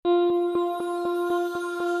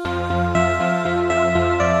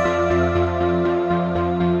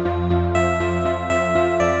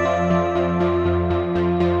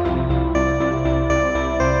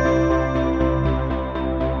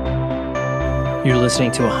You're listening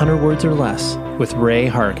to 100 Words or Less with Ray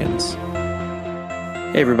Harkins.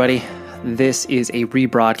 Hey everybody, this is a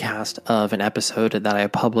rebroadcast of an episode that I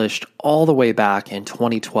published all the way back in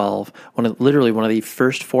 2012, literally one of the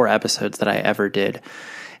first 4 episodes that I ever did,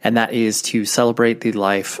 and that is to celebrate the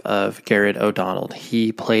life of Gared O'Donnell.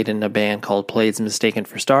 He played in a band called Planes Mistaken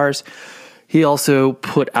for Stars. He also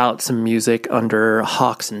put out some music under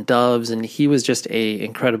Hawks and Doves, and he was just a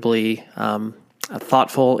incredibly a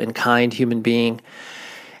thoughtful and kind human being.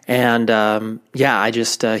 And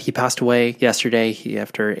he passed away yesterday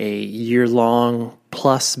after a year-long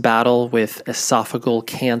plus battle with esophageal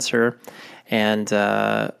cancer. And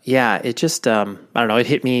it just, I don't know, it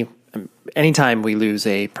hit me. Anytime we lose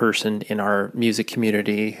a person in our music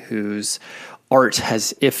community whose art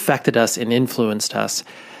has affected us and influenced us,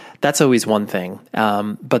 that's always one thing.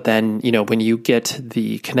 But then, when you get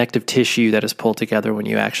the connective tissue that is pulled together, when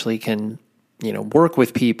you actually can, work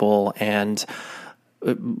with people and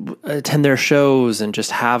attend their shows and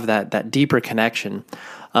just have that deeper connection.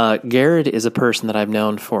 Gared is a person that I've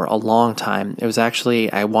known for a long time. It was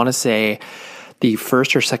actually, I want to say, the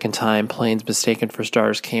first or second time Planes Mistaken for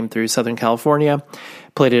Stars came through Southern California.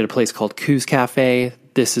 Played at a place called Coos Cafe.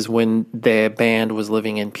 This is when the band was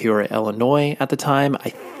living in Peoria, Illinois at the time.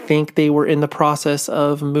 I think they were in the process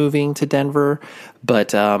of moving to Denver,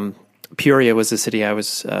 but Peoria was a city I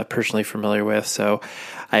was personally familiar with, so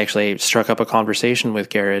I actually struck up a conversation with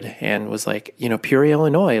Gared and was like, Peoria,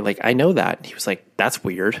 Illinois, like, I know that. He was like, that's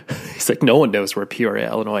weird. He's like, no one knows where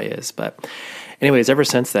Peoria, Illinois is. But anyways, ever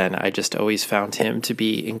since then, I just always found him to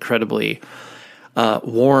be incredibly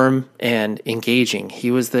warm and engaging.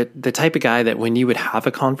 He was the type of guy that when you would have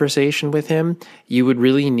a conversation with him, you would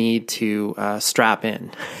really need to strap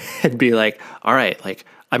in and be like, all right, like,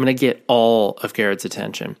 I'm going to get all of Gared's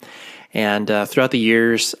attention. And throughout the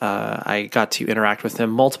years, I got to interact with him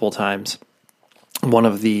multiple times. One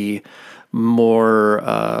of the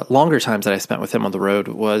more longer times that I spent with him on the road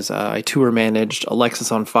was I tour managed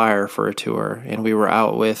Alexis on Fire for a tour, and we were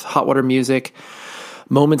out with Hot Water Music,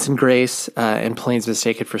 Moments in Grace, and Planes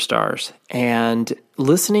Mistaken for Stars. And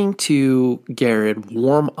listening to Gared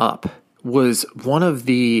warm up was one of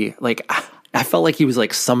the, I felt like he was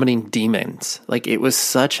like summoning demons. Like it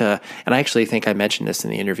was and I actually think I mentioned this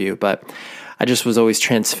in the interview, but I just was always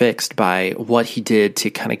transfixed by what he did to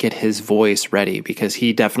kind of get his voice ready, because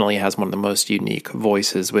he definitely has one of the most unique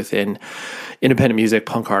voices within independent music,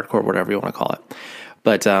 punk, hardcore, whatever you want to call it.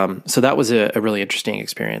 But so that was a really interesting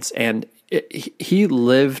experience. And he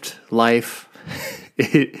lived life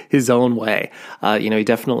his own way. He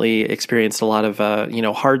definitely experienced a lot of,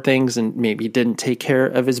 hard things, and maybe didn't take care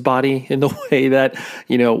of his body in the way that,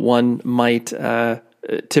 one might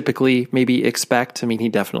typically maybe expect. I mean, he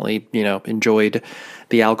definitely, enjoyed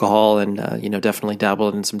the alcohol and, definitely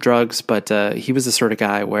dabbled in some drugs, but he was the sort of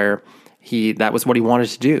guy where that was what he wanted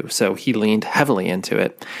to do. So he leaned heavily into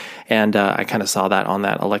it. And I kind of saw that on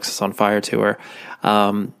that Alexis on Fire tour.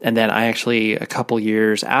 And then I actually, a couple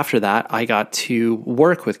years after that, I got to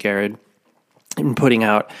work with Gared in putting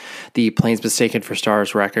out the Planes Mistaken for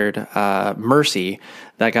Stars record, Mercy,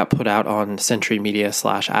 that got put out on Century Media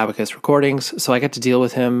 /Abacus Recordings. So I got to deal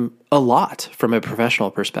with him a lot from a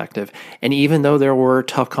professional perspective. And even though there were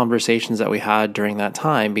tough conversations that we had during that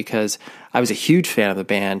time, because I was a huge fan of the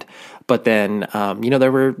band, but then,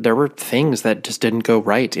 there were things that just didn't go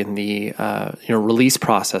right in the, release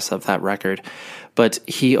process of that record. But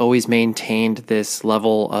he always maintained this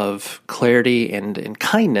level of clarity and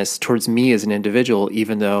kindness towards me as an individual,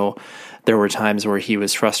 even though there were times where he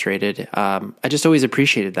was frustrated. I just always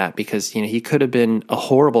appreciated that, because, he could have been a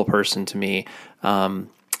horrible person to me,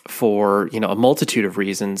 for, a multitude of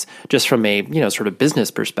reasons, just from a, sort of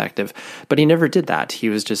business perspective. But he never did that. He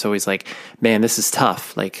was just always like, man, this is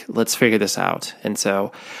tough. Like, let's figure this out. And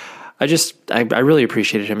so I really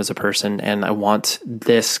appreciated him as a person, and I want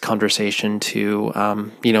this conversation to,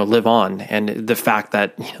 live on. And the fact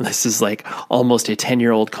that this is like almost a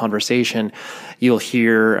 10-year-old conversation, you'll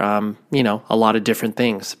hear, a lot of different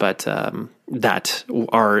things, but that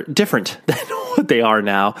are different than what they are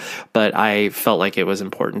now. But I felt like it was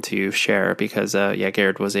important to share because,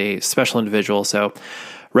 Gared was a special individual. So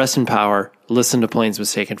rest in power. Listen to Planes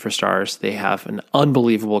Mistaken for Stars. They have an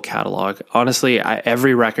unbelievable catalog. Honestly,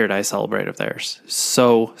 every record I celebrate of theirs,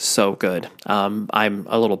 so good. I'm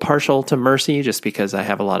a little partial to Mercy just because I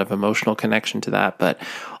have a lot of emotional connection to that, but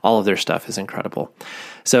all of their stuff is incredible.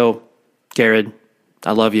 So, Gared,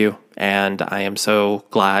 I love you, and I am so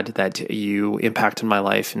glad that you impacted my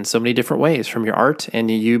life in so many different ways, from your art and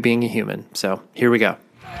you being a human. So, here we go.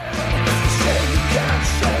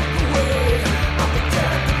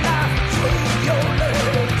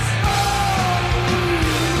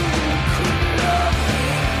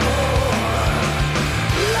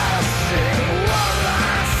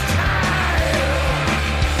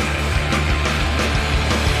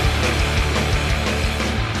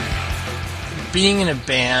 being in a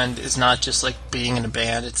band is not just like being in a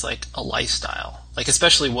band, it's like a lifestyle. Like,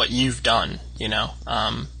 especially what you've done, you know?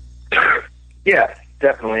 Yeah,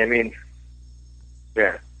 definitely. I mean,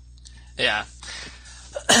 yeah. Yeah.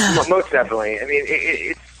 Most definitely. I mean,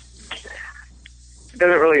 it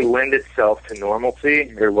doesn't really lend itself to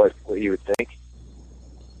normalcy, or what you would think.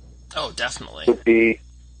 Oh, definitely. Would be,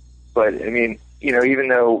 but I mean, you know, even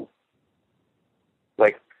though,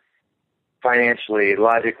 like, financially,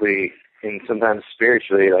 logically, and sometimes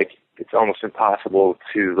spiritually, like, it's almost impossible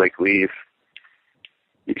to, like, leave.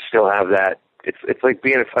 You still have that. It's like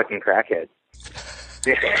being a fucking crackhead.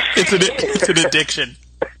 It's an addiction.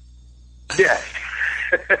 Yeah.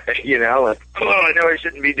 You know, like, oh, I know I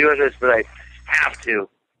shouldn't be doing this, but I have to.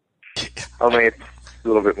 Only it's a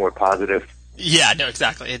little bit more positive. Yeah, no,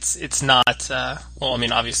 exactly. It's not, well, I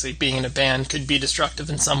mean, obviously being in a band could be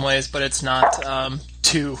destructive in some ways, but it's not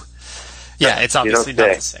too, yeah, it's obviously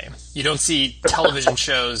not the same. You don't see television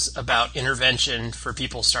shows about intervention for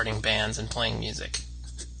people starting bands and playing music.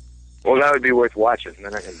 Well, that would be worth watching. They're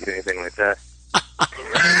not going to do anything like that.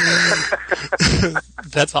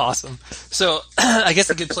 That's awesome. So, I guess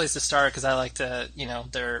a good place to start, because I like to, you know,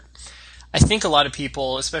 I think a lot of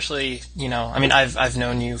people, especially, you know, I mean, I've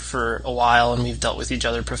known you for a while, and we've dealt with each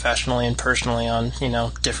other professionally and personally on, you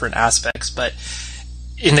know, different aspects, but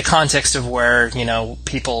in the context of where, you know,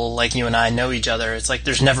 people like you and I know each other, it's like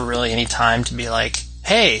there's never really any time to be like,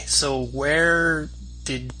 hey, so where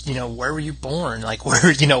were you born? Like,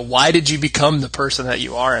 where, you know, why did you become the person that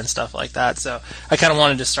you are and stuff like that? So I kind of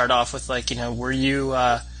wanted to start off with, like, you know, were you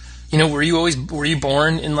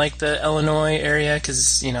born in, like, the Illinois area?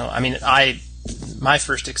 Because, you know, I mean, my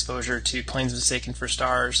first exposure to Plains of Forsaken for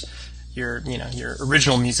Stars, your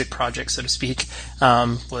original music project, so to speak,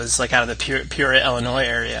 was, like, out of the Peoria, Illinois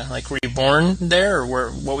area. Like, were you born there,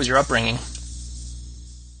 or what was your upbringing?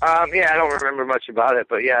 Yeah, I don't remember much about it,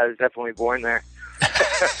 but yeah, I was definitely born there.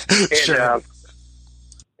 Sure.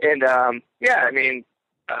 Yeah, I mean,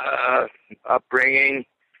 upbringing,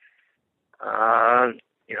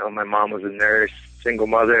 you know, my mom was a nurse, single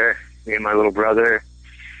mother, me and my little brother,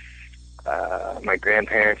 my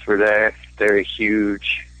grandparents were there. They're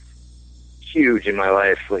huge in my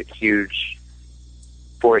life, like, huge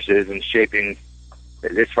forces in shaping,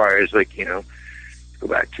 as far as, like, you know, go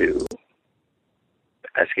back to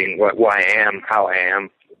asking why I am, how I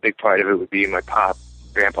am. A big part of it would be my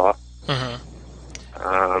grandpa. Mm-hmm.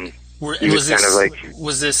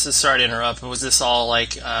 Was this, sorry to interrupt, was this all,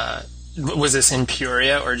 like, was this in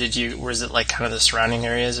Peoria, or was it, like, kind of the surrounding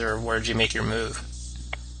areas, or where did you make your move?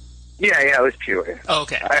 Yeah, it was Peoria. Oh,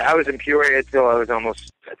 okay. I was in Peoria until I was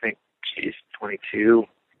almost, I think, 22.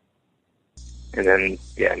 And then,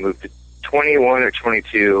 yeah, I moved to 21 or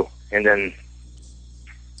 22, and then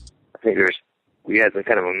I think we had some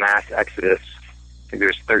kind of a mass exodus. I think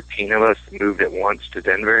there's 13 of us moved at once to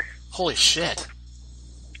Denver. Holy shit.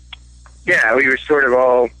 Yeah, we were sort of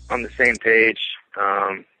all on the same page.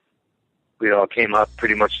 We all came up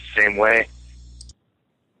pretty much the same way.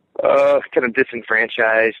 Kind of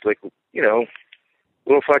disenfranchised, like, you know,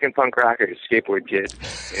 little fucking punk rockers, skateboard kids.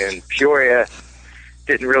 And Peoria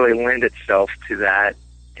didn't really lend itself to that.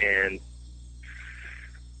 And,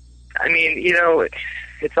 I mean, you know,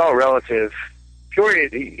 it's all relative. Peoria,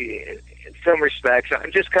 in some respects,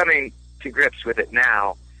 I'm just coming to grips with it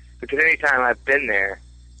now, because any time I've been there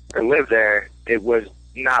or lived there, it was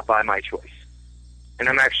not by my choice. And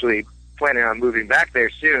I'm actually planning on moving back there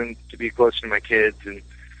soon to be closer to my kids and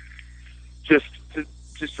just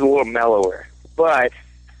a little mellower. But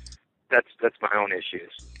that's my own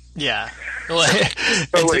issues. Yeah.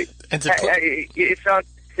 It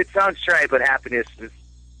sounds trite, but happiness is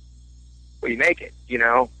what you make it, you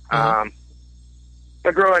know. Mm-hmm.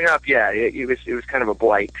 But growing up, yeah, it was kind of a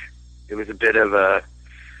blight. It was a bit of a.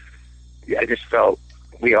 I just felt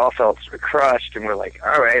we all felt sort of crushed, and we're like,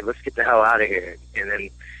 all right, let's get the hell out of here. And then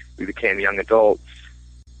we became young adults.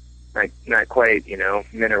 Not quite, you know,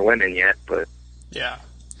 men or women yet, but yeah,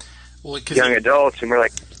 well, young adults, and we're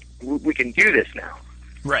like, we can do this now.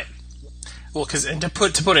 Right. Well, because to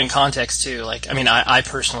put it in context too, like, I mean, I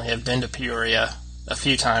personally have been to Peoria a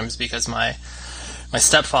few times because my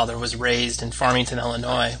stepfather was raised in Farmington,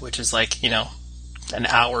 Illinois, which is, like, you know, an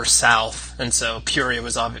hour south, and so Peoria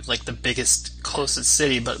was obviously, like, the biggest, closest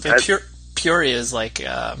city. But Peoria is like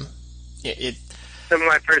it. Some of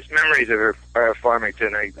my first memories are of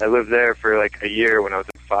Farmington. I lived there for like a year when I was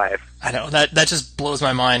in 5. I know that just blows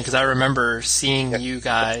my mind because I remember seeing you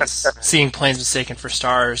guys, seeing Planes Mistaken for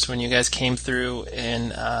Stars when you guys came through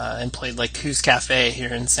and played like Coos Cafe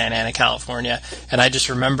here in Santa Ana, California. And I just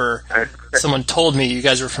remember someone told me you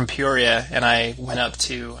guys were from Peoria, and I went up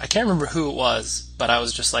to, I can't remember who it was, but I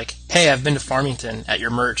was just like, "Hey, I've been to Farmington at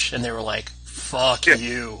your merch," and they were like, "Fuck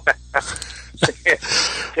you."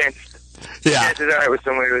 Yeah. Chances are it was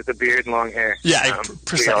somebody with a beard and long hair. Yeah,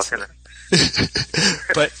 precisely.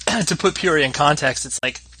 But to put Peoria in context, it's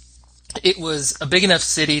like it was a big enough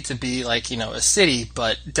city to be like, a city,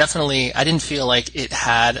 but definitely I didn't feel like it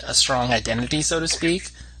had a strong identity, so to speak.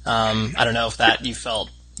 I don't know if that you felt,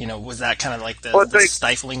 was that kind of like the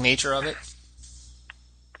stifling nature of it?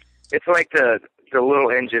 It's like the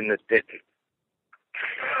little engine that didn't.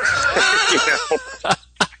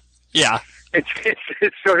 Yeah.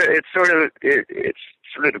 It's sort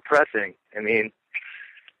of depressing. I mean,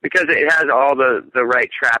 because it has all the right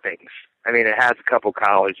trappings. I mean, it has a couple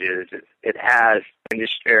colleges. It has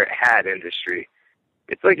industry, or it had industry.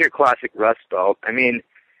 It's like your classic Rust Belt. I mean,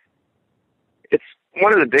 it's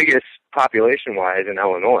one of the biggest population-wise in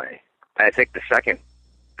Illinois. I think the second,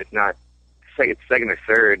 if not second or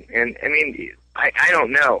third. And I mean, I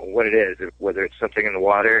don't know what it is, whether it's something in the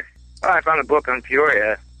water. Oh, I found a book on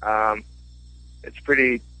Peoria.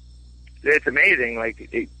 It's amazing. Like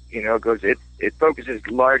it focuses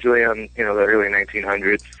largely on, the early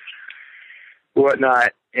 1900s,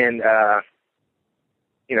 whatnot. And,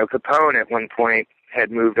 Capone at one point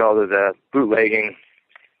had moved all of the bootlegging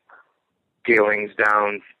dealings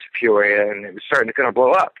down to Peoria, and it was starting to kind of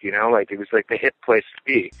blow up, like it was like the hip place to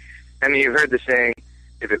be. I mean, you've heard the saying,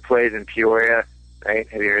 if it plays in Peoria, right?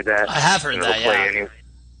 Have you heard that? I have heard that, yeah.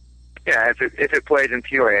 Yeah, if it plays in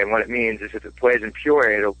Peoria, and what it means is if it plays in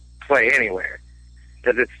Peoria, it'll play anywhere.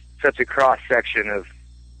 Because it's such a cross-section of,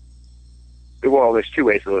 well, there's two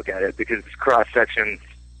ways to look at it, because it's cross-section,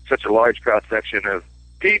 such a large cross-section of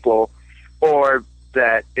people, or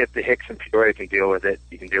that if the Hicks in Peoria can deal with it,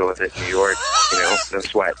 you can deal with it in New York, no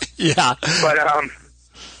sweat. Yeah.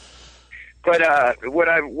 But what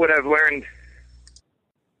I've learned,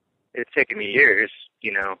 it's taken me years,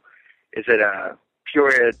 is that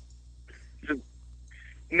Peoria,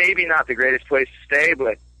 maybe not the greatest place to stay,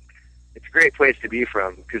 but it's a great place to be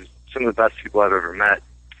from, because some of the best people I've ever met.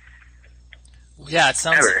 Yeah, it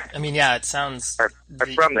sounds. Ever. I mean, yeah, it sounds. Are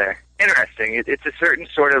from there. Interesting. It's a certain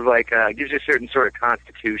sort of gives you a certain sort of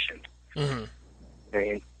constitution. Mm-hmm. I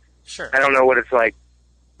mean, sure. I don't know what it's like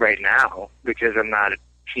right now because I'm not a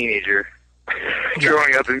teenager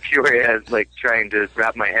growing up in Peoria, like trying to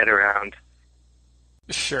wrap my head around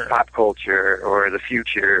pop culture or the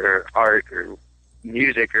future or art or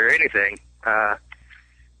music or anything.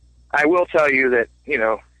 I will tell you that,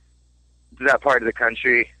 that part of the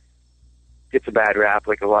country gets a bad rap.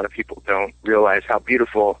 Like, a lot of people don't realize how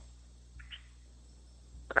beautiful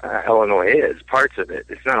Illinois is. Parts of it.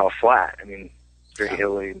 It's not all flat. I mean, it's very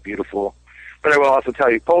hilly and beautiful. But I will also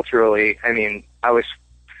tell you culturally, I mean, I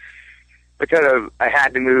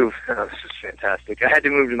had to move. Oh, this is fantastic. I had to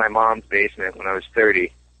move to my mom's basement when I was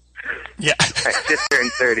 30. Yeah. I just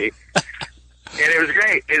turned 30. And it was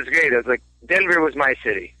great. It was great. It was like, Denver was my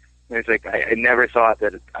city. And it's like, I never thought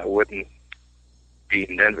that I wouldn't be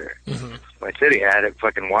in Denver. Mm-hmm. My city had it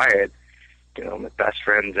fucking wired. My best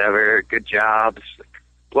friends ever, good jobs,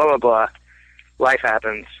 blah, blah, blah. Life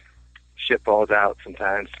happens. Shit falls out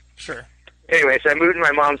sometimes. Sure. Anyway, so I moved to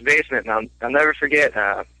my mom's basement, and I'll never forget,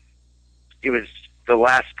 it was the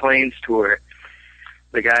last Plains tour.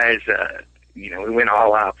 The guys, we went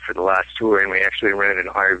all out for the last tour, and we actually rented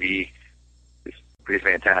an RV. It was pretty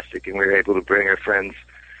fantastic, and we were able to bring our friends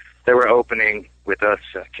that were opening with us,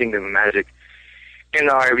 Kingdom of Magic, in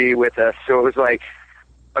the RV with us. So it was like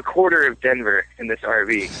a quarter of Denver in this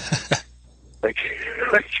RV. like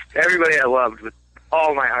everybody I loved with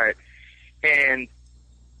all my heart. And,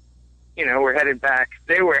 we're headed back.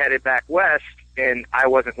 They were headed back west, and I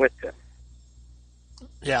wasn't with them.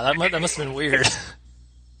 Yeah, that must have been weird.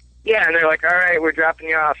 Yeah, and they're like, all right, we're dropping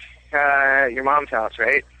you off at your mom's house,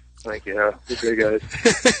 right? Like, this way it goes.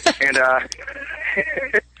 And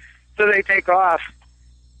so they take off,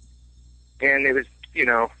 and it was,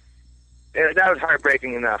 that was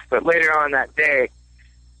heartbreaking enough. But later on that day,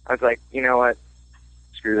 I was like, you know what?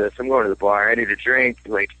 Screw this. I'm going to the bar. I need a drink.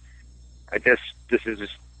 Like, this is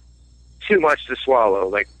just too much to swallow.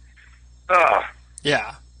 Like,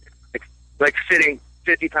 yeah. Like fitting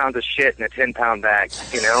 50 pounds of shit in a 10-pound bag,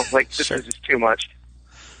 Like, this is just too much.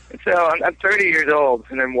 And so I'm 30 years old,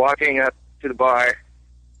 and I'm walking up to the bar.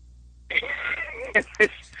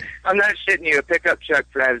 I'm not shitting you. A pickup truck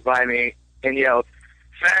drives by me and yells,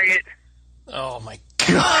 "Faggot!" Oh my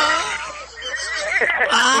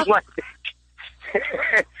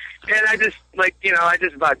And I just, like, you know, I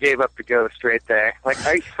just about gave up the ghost right there. Like,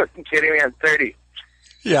 are you fucking kidding me? I'm 30.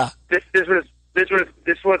 Yeah. This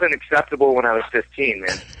wasn't acceptable when I was 15,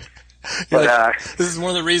 man. But this is one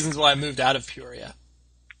of the reasons why I moved out of Peoria.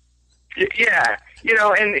 Yeah, you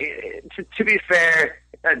know, and to be fair,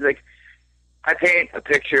 like, I paint a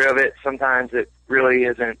picture of it. Sometimes it really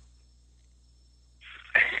isn't.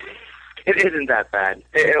 It isn't that bad.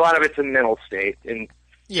 A lot of it's a mental state and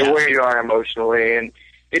where you are emotionally, and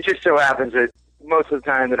it just so happens that most of the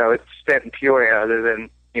time that I was spent in Peoria, other than,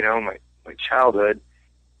 you know, my childhood,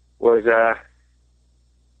 was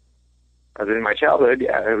other than my childhood,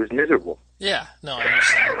 it was miserable. Yeah, no, I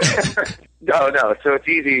understand. No, so it's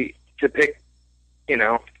easy to pick, you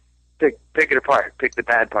know, pick it apart, pick the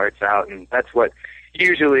bad parts out, and that's what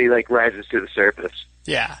usually, like, rises to the surface.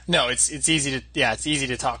 Yeah, no, it's easy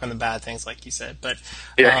to talk on the bad things, like you said. But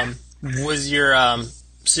was your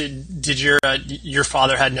so did your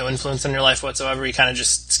father had no influence in your life whatsoever? He kind of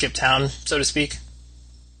just skipped town, so to speak.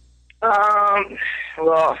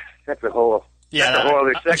 Well, that's a whole other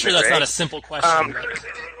segment. I'm sure that's right? not a simple question.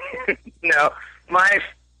 No, my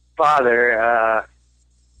father.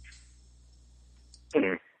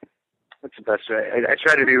 What's the best way? I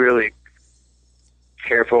try to be really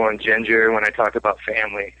careful and ginger when I talk about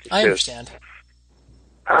family. I understand.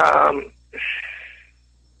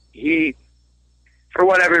 He, for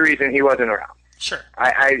whatever reason, he wasn't around. Sure.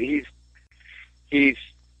 He's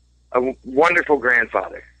a wonderful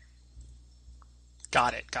grandfather.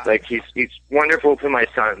 Got it. Like, he's wonderful to my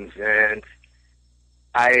sons, and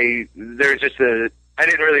I didn't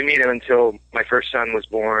really meet him until my first son was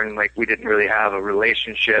born. Like, we didn't really have a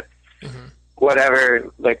relationship. Mm-hmm.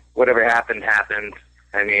 Whatever happened.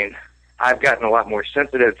 I mean, I've gotten a lot more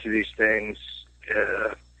sensitive to these things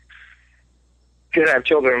because I have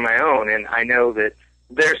children of my own, and I know that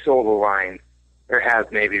their soul will line, or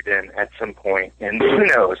have maybe been at some point. And who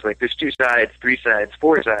knows? Like, there's 2 sides, 3 sides,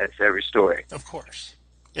 4 sides to every story. Of course,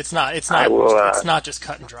 it's not just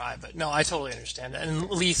cut and dry. But no, I totally understand that. And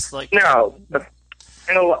at least, like, no,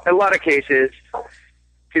 in a lot of cases,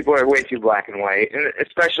 people are way too black and white, and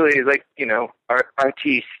especially, like, you know,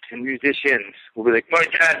 artists and musicians will be like, "My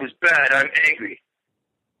dad was bad. I'm angry."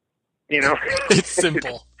 You know, it's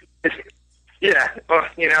simple. Yeah, well,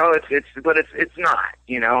 you know, it's not,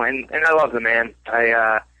 you know, and I love the man.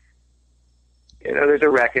 You know, there's a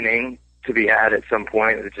reckoning to be had at some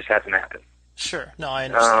point. It just hasn't happened. Sure. No, I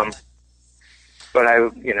understand. But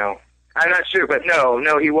I'm not sure, but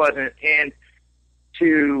no, he wasn't. And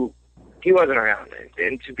he wasn't around.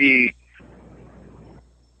 And to be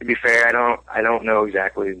fair, I don't know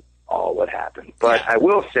exactly all what happened. But I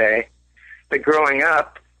will say that growing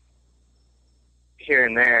up here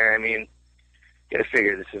and there, I mean, you gotta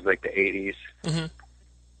figure this is like the 80s. Mm-hmm.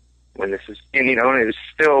 When this is, and you know, and it was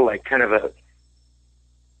still like kind of a,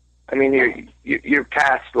 I mean, you're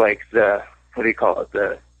past like the, what do you call it?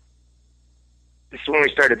 This is when we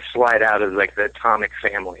started to slide out of like the atomic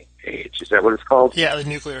family age. Is that what it's called? Yeah, the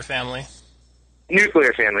nuclear family.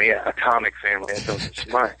 Nuclear family, yeah. Atomic family. That sounds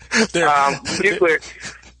smart.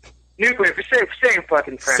 Nuclear, same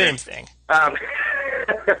fucking premise. Same thing.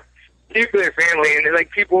 Nuclear family, and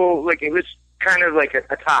like people, like, it was kind of like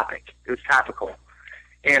a topic. It was topical.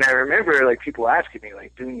 And I remember like people asking me,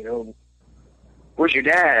 like, dude, you know, where's your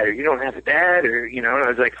dad? Or you don't have a dad? Or, you know, and I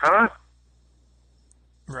was like, huh?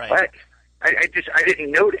 Right. What? I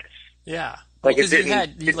didn't notice. Yeah. Like, well, it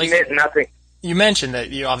meant nothing. You mentioned that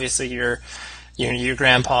you obviously your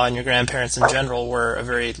grandpa and your grandparents in general were a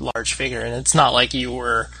very large figure, and it's not like you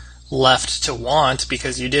were left to want,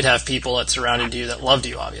 because you did have people that surrounded you that loved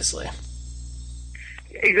you, obviously.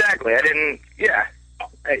 Exactly. I didn't,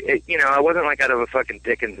 you know, I wasn't like out of a fucking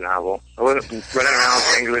Dickens novel. I wasn't running around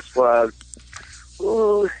with English gloves.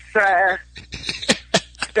 Ooh, sir.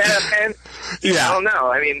 Yeah. I don't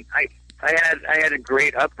know. I mean, I had a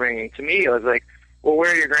great upbringing. To me, it was like, well,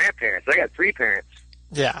 where are your grandparents? I got 3 parents.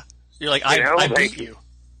 Yeah. You're like, I beat you.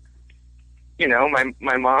 You know,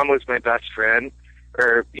 my mom was my best friend,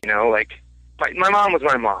 or, you know, like, my mom was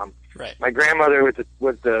my mom. Right. My grandmother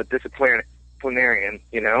was the disciplinarian,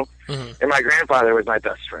 you know, mm-hmm. And my grandfather was my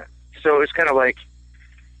best friend. So it was kind of like,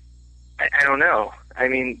 I don't know. I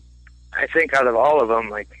mean, I think out of all of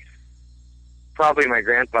them, like, probably my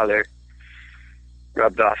grandfather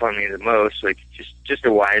rubbed off on me the most. Like, just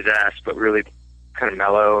a wise ass, but really kind of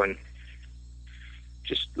mellow and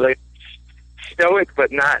just like stoic,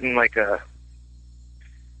 but not in like a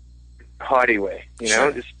haughty way, you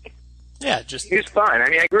know. Sure. He was fun. I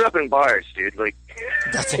mean, I grew up in bars, dude. Like,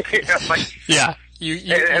 that's you know, like, yeah.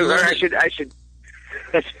 I should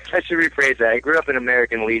I should rephrase that. I grew up in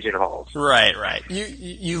American Legion halls. Right.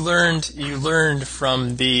 You learned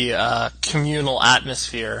from the communal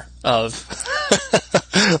atmosphere of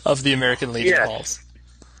of the American Legion halls.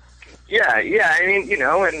 Yeah. I mean,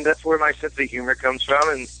 and that's where my sense of humor comes from,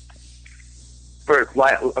 and for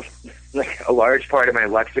like a large part of my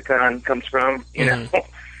lexicon comes from. You know.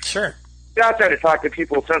 Sure. I try to talk to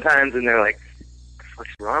people sometimes, and they're like,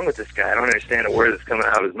 "What's wrong with this guy? I don't understand a word that's coming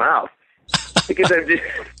out of his mouth." Because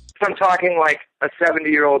I'm talking like a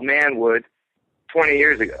 70-year-old man would 20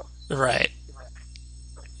 years ago. Right.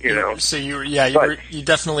 So you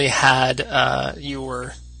definitely had, you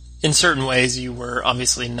were, in certain ways, you were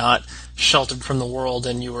obviously not sheltered from the world,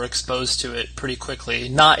 and you were exposed to it pretty quickly,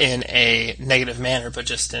 not in a negative manner, but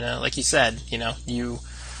just in a, like you said, you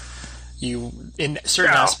in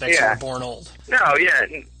certain aspects were born old. No, yeah.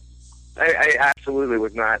 I absolutely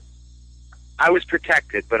was not. I was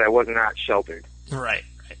protected, but I was not sheltered. Right.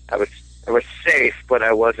 I was safe, but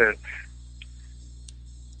I wasn't.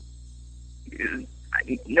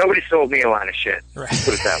 Nobody sold me a lot of shit. Right.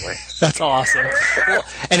 Put it that way. That's awesome. Well,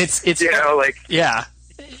 and it's it's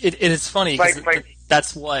funny because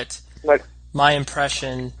that's what my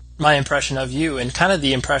impression of you, and kind of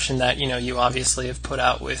the impression that you obviously have put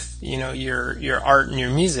out with your art and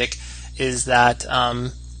your music, is that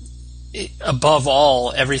above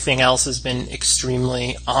all, everything else has been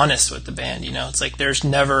extremely honest with the band. It's like there's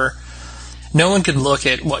never, no one could look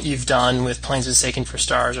at what you've done with Planes Mistaken for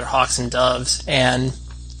Stars or Hawks and Doves, and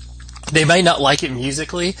they might not like it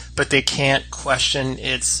musically, but they can't question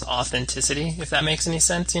its authenticity, if that makes any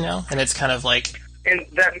sense, And it's kind of like... And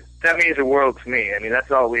that means the world to me. I mean,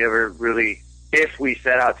 that's all we ever really, if we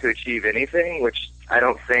set out to achieve anything, which I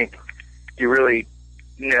don't think you really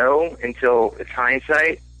know until it's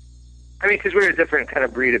hindsight. I mean, because we're a different kind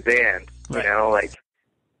of breed of band, right.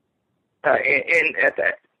 And at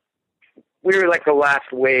that, we were like the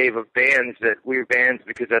last wave of bands that we were bands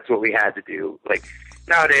because that's what we had to do. Like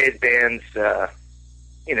nowadays, bands,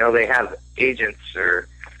 they have agents or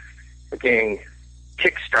fucking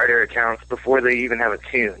Kickstarter accounts before they even have a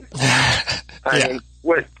tune. I mean,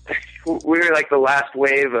 we were like the last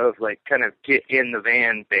wave of like kind of get in the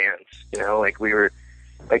van bands. Like we were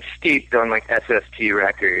like steeped on like SST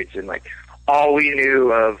records, and like all we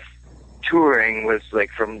knew of touring was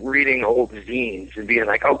like from reading old zines and being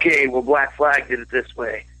like, okay, well, Black Flag did it this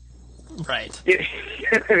way. Right.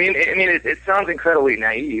 I mean, it sounds incredibly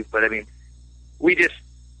naive, but I mean,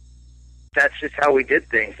 that's just how we did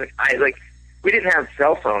things. We didn't have a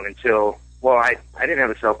cell phone until, I didn't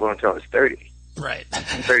have a cell phone until I was 30. Right.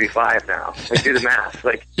 I'm 35 now. Do the math.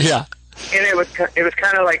 Yeah. And it was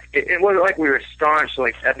kind of like, it wasn't like we were staunch,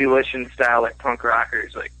 like ebullition style, like punk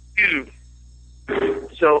rockers, like,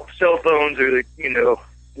 so cell phones are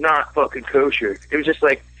not fucking kosher. It was just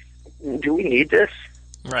like, do we need this?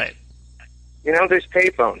 Right. There's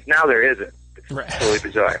payphones. Now there isn't. It's totally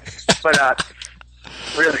bizarre. But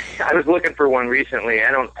really, I was looking for one recently.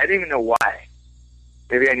 I didn't even know why.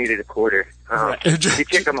 Maybe I needed a quarter. Right. You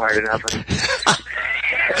kick them hard enough.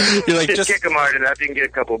 You're like, just kick them hard enough, you can get a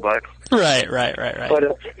couple bucks. Right.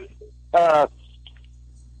 But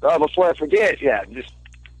before I forget, just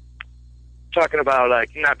talking about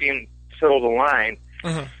not being sold a line.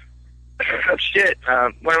 Mm-hmm. Oh, shit.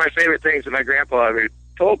 One of my favorite things that my grandpa ever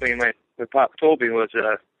told me, my pop told me, was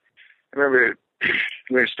I remember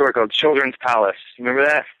we were a store called Children's Palace. You remember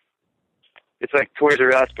that? It's like Toys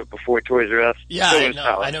R Us, but before Toys R Us. Yeah,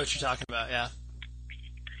 I know what you're talking about. Yeah.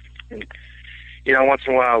 And, once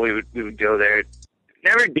in a while we would go there.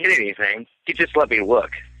 Never did anything. He just let me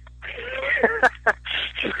look.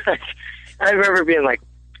 I remember being like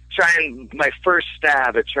trying my first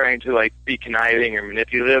stab at trying to like be conniving or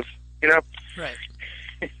manipulative. Right.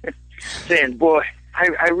 Saying, "Boy,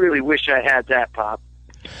 I really wish I had that, Pop."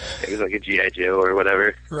 It was like a G.I. Joe or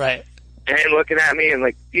whatever. Right. And looking at me and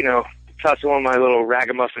like tussling my little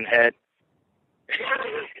ragamuffin head.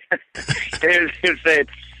 And he would say,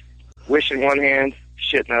 "Wish in one hand,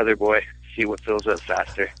 shit in the other, boy. See what fills up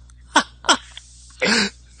faster."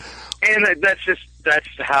 And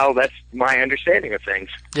that's my understanding of things.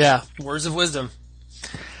 Yeah, words of wisdom.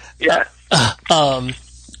 Yeah.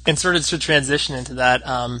 And sort of to transition into that,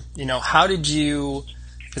 how did you,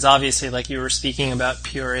 because obviously, like you were speaking about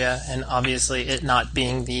Peoria, and obviously it not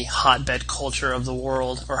being the hotbed culture of the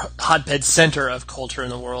world, or hotbed center of culture in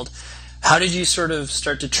the world, how did you sort of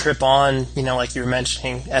start to trip on, like you were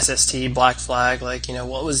mentioning, SST, Black Flag,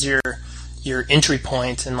 what was your entry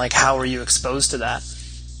point, and like how were you exposed to that?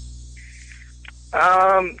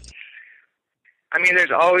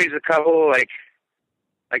 There's always a couple like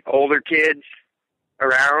older kids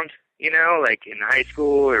around, you know, like in high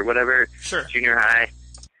school or whatever, Sure. junior high,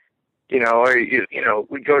 you know, or, you know,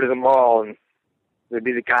 we'd go to the mall and there'd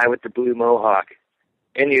be the guy with the blue mohawk,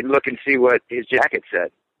 and you'd look and see what his jacket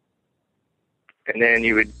said. And then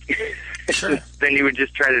you would, Sure. then you would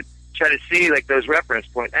just try to see like those reference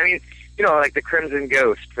points. I mean, you know, like the Crimson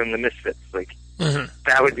Ghost from the Misfits, like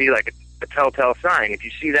that would be like a telltale sign. If you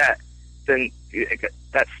see that, then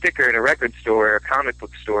that sticker in a record store or a comic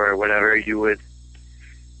book store or whatever, you would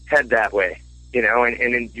head that way, you know, and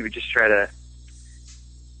then you would just try to,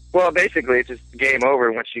 well, basically it's just game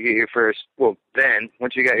over once you get your first, once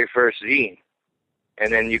you got your first zine,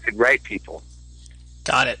 and then you could write people.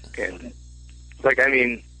 Got it. And like, I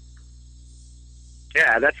mean,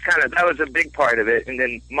 yeah, that was a big part of it. And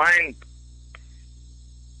then mine,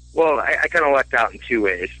 well, I kind of lucked out in two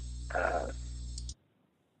ways.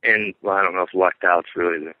 And, well, I don't know if lucked out's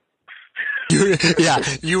really the... Yeah,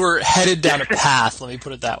 you were headed down a path, let me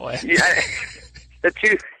put it that way. Yeah, the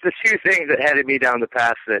two things that headed me down the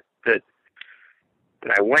path that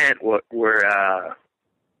I went were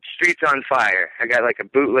Streets on Fire. I got like a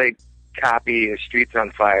bootleg copy of Streets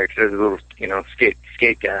on Fire because I was a little, you know, skate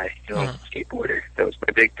guy, you know, skateboarder. That was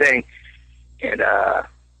my big thing. And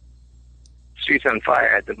Streets on Fire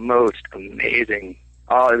had the most amazing,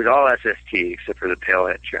 it was all SST except for the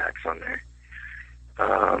Palehead tracks on there.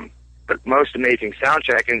 But most amazing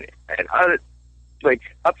soundtrack, and other, like,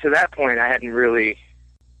 up to that point I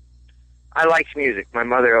liked music. My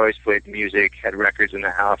mother always played music, had records in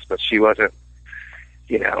the house, but she wasn't,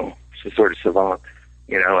 you know, some sort of savant.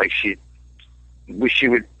 You know, like she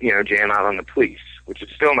would, you know, jam out on the Police, which is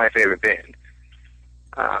still my favorite band.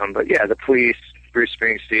 But yeah, the Police, Bruce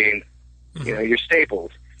Springsteen, you know, your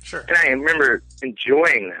staples. Sure. And I remember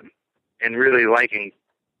enjoying them and really liking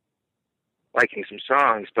some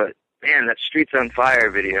songs. But man, that Streets on Fire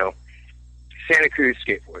video, Santa Cruz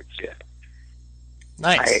skateboards, yeah.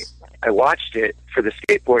 Nice. I watched it for the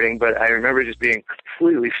skateboarding, but I remember just being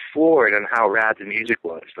completely floored on how rad the music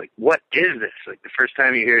was. Like, what is this? Like, the first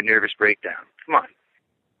time you hear Nervous Breakdown. Come on.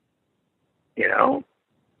 You know?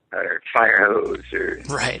 Or Fire Hose, or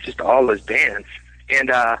just all those bands. And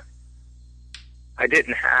I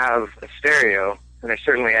didn't have a stereo, and I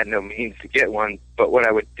certainly had no means to get one, but what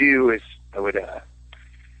I would do is I would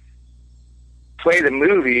play the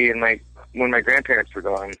movie when my grandparents were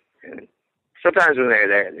gone, and sometimes when they were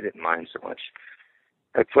there, they didn't mind so much.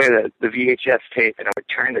 I'd play the VHS tape, and I would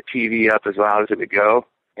turn the TV up as loud as it would go,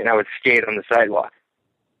 and I would skate on the sidewalk.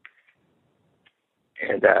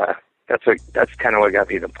 And that's kind of what got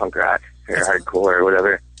me into punk rock or hardcore or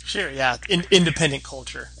whatever. Sure, yeah, independent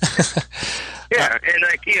culture. Yeah, and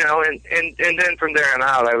like, you know, and then from there on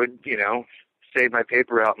out, I would, you know, save my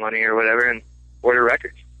paper route money or whatever and order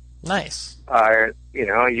records. Nice. Or, you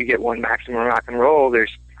know, you get one Maximum Rock and Roll,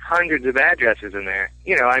 there's hundreds of addresses in there.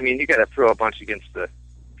 You know, I mean, you got to throw a bunch against the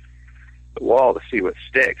wall to see what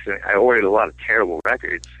sticks. And I ordered a lot of terrible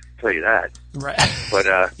records, I'll tell you that. Right. But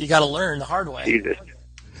you got to learn the hard way. Jesus.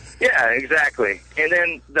 Yeah, exactly. And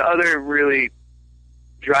then the other really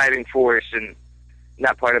driving force in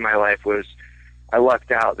that part of my life was I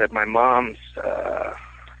lucked out that my mom's her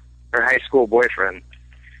high school boyfriend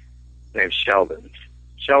named Sheldon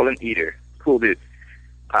Eater, cool dude.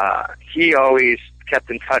 He always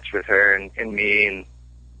kept in touch with her and me, and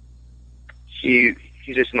he's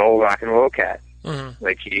just an old rock and roll cat. Mm-hmm.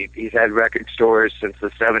 Like he's had record stores since the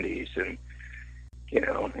 70s, and you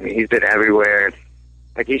know, I mean, he's been everywhere.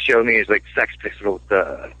 Like he showed me his like Sex Pistols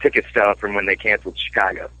ticket stub from when they canceled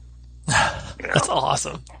Chicago. You know? That's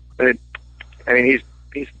awesome. But I mean,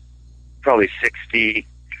 he's probably 60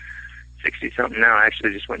 something now. I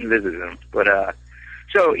actually just went and visited him. But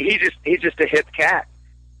so he's just a hip cat.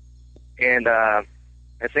 And I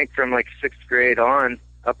think from like 6th grade on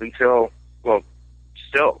up until, well,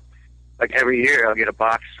 still, like every year I'll get a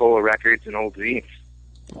box full of records and old zines.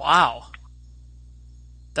 Wow.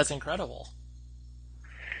 That's incredible.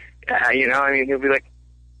 Yeah, you know, I mean, he'll be like,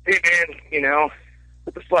 hey man, you know,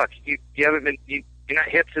 what the fuck? You haven't been, you're not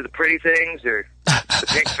hip to the Pretty Things or the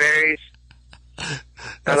Pink Fairies?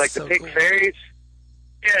 I like so the Pink Fairies?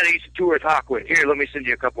 Yeah, they used to tour with Hawkwood. Here, let me send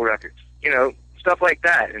you a couple records. You know, stuff like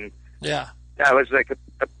that. And yeah, that was like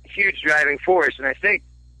a huge driving force. And I think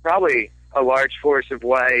probably a large force of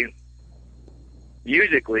why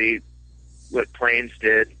musically what Plains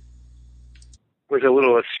did was a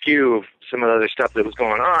little askew of some of the other stuff that was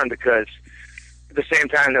going on, because at the same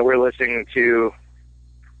time that we're listening to,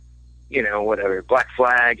 you know, whatever, Black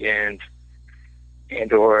Flag and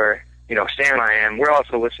or, you know, Sam I Am, we're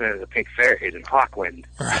also listening to the Pink Fairies and Hawkwind.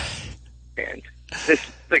 Right. And this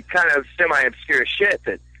like kind of semi-obscure shit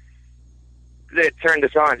that that turned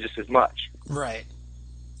us on just as much. Right.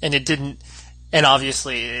 And it didn't, and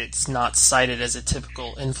obviously it's not cited as a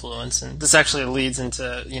typical influence. And this actually leads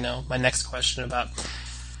into, my next question about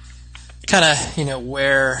kind of,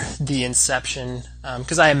 where the inception,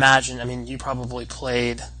 because I imagine, you probably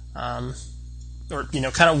played, or,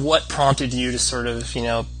 kind of what prompted you to sort of,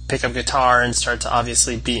 pick up guitar and start to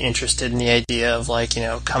obviously be interested in the idea of like,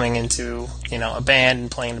 coming into, a band and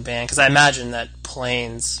playing in a band. Because I imagine that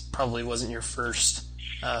Plains probably wasn't your first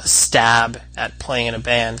stab at playing in a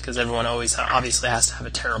band, because everyone always obviously has to have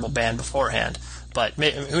a terrible band beforehand. But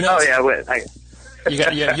who knows? Oh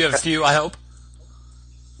yeah, you have a few, I hope.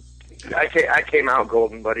 I came out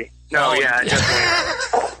golden, buddy. No, yeah, I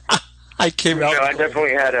definitely. I came out. No, I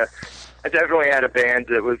definitely had a band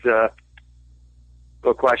that was a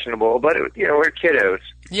little questionable, but it, we're kiddos.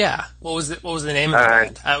 Yeah. What was the name of the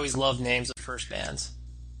band? I always love names of first bands.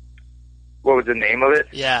 What was the name of it?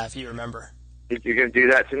 Yeah, if you remember. You're gonna do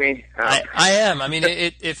that to me? I am. I mean,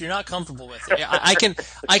 if you're not comfortable with it, I can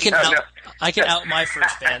out my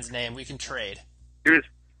first band's name. We can trade. It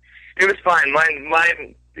was fine.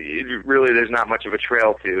 Mine. Really, there's not much of a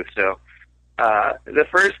trail to. So, the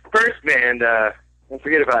first band, I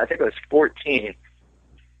forget about. I think I was 14.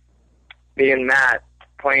 Me and Matt,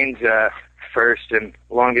 Plains' first and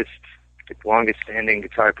longest standing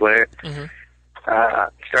guitar player,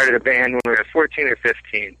 started a band when we were 14 or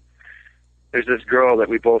 15. There's this girl that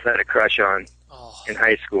we both had a crush on in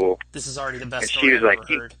high school. This is already the best and story she was I've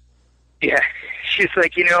like, ever heard. Yeah, she's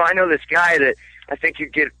like, I know this guy that I think you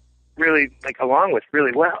get really along with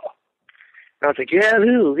really well. And I was like, yeah,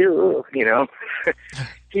 ooh.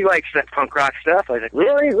 He likes that punk rock stuff. I was like,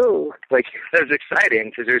 really? Ooh. Like, that was exciting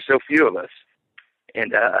because there's so few of us.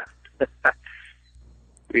 And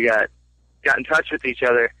we got in touch with each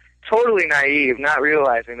other, totally naive, not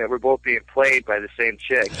realizing that we're both being played by the same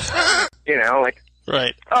chick.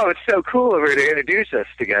 Right. Oh, it's so cool of her to introduce us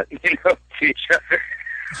to each other.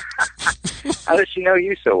 How does she know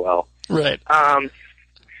you so well? Right.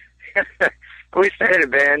 We started a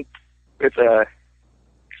band with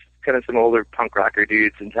kind of some older punk rocker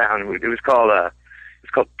dudes in town. It was called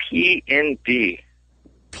PND.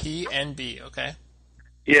 PNB, okay.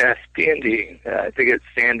 Yes, PND. I think it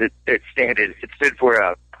stood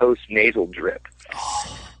for post nasal drip.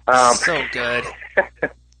 So good.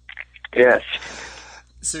 Yes.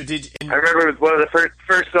 So I remember one of the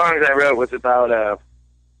first songs I wrote was about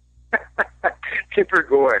Tipper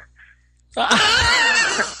Gore.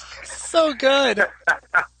 So good.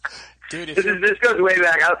 Dude, this goes way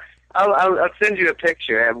back. I'll send you a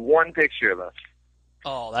picture. I have one picture of us.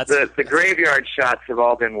 Oh, that's the graveyard shots have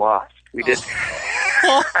all been lost. We did.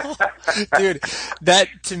 Dude, that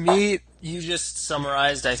to me, you just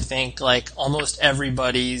summarized, I think, like almost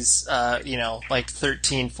everybody's, 13,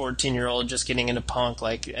 14-year-old just getting into punk.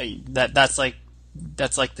 Like that's like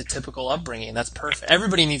the typical upbringing. That's perfect.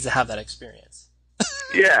 Everybody needs to have that experience.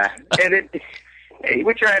 Yeah, and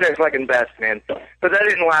we tried our fucking best, man. But that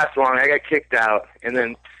didn't last long. I got kicked out, and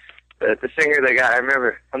then the singer they got, I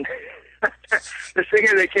remember, the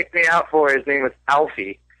singer they kicked me out for, his name was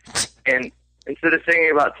Alfie, and instead of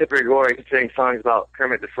singing about Tipper Gore, he sang songs about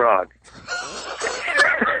Kermit the Frog.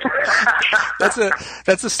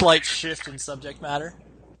 That's a slight shift in subject matter.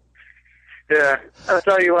 Yeah, I'll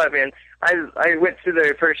tell you what, man. I went to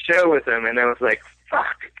their first show with them, and I was like,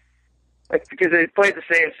 fuck. Like, because they played the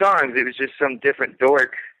same songs, it was just some different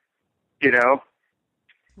dork, right.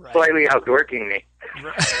 Slightly outdorking me.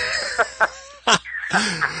 Right.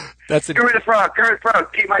 Kermit the Frog,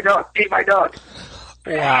 keep my dog.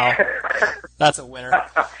 Wow. That's a winner.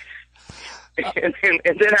 And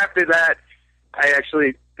then after that, I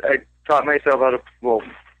taught myself how to, well,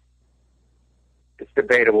 it's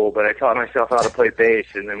debatable, but I taught myself how to play bass,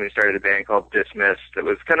 and then we started a band called Dismissed. It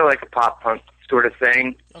was kind of like a pop punk sort of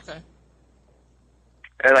thing. Okay.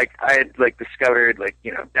 I had discovered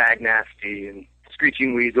Dag Nasty and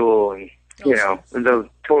Screeching Weasel and those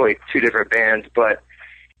totally two different bands, but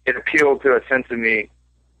it appealed to a sense of me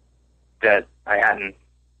that I hadn't.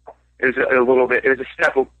 It was a little bit. It was a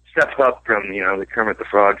step up from the Kermit the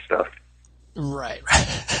Frog stuff. Right.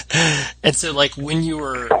 And so when you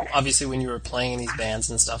were playing in these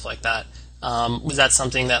bands and stuff like that, was that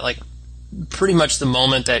something that pretty much the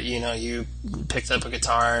moment that you picked up a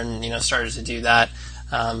guitar and started to do that?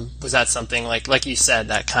 Was that something like you said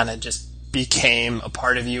that kind of just became a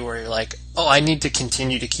part of you, where you're like, oh, I need to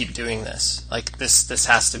continue to keep doing this. Like this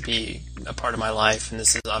has to be a part of my life, and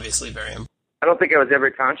this is obviously very important. I don't think I was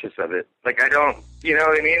ever conscious of it. I don't, you know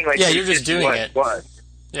what I mean? Yeah, you're just doing it. What?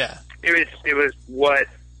 Yeah. It was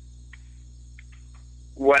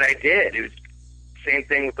what I did. It was the same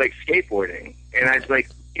thing with skateboarding. And I was like,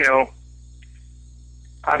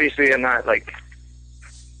 obviously I'm not like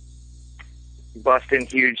busting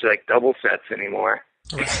huge like double sets anymore.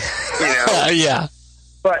 Yeah.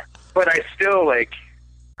 But I still like,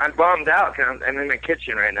 I'm bummed out because I'm in my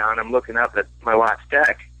kitchen right now and I'm looking up at my last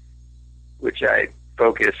deck, which I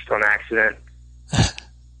focused on accident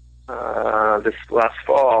this last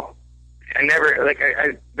fall. I never, like,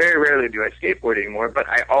 I very rarely do I skateboard anymore, but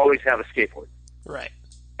I always have a skateboard. Right.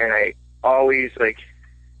 And I always, like,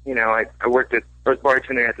 I worked at, I was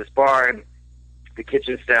bartending at this bar, and the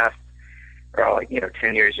kitchen staff are all, like,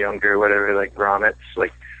 10 years younger, whatever, like, grommets,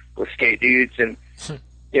 like, with skate dudes, and,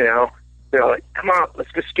 they're like, come on,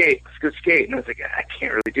 let's go skate. And I was like, I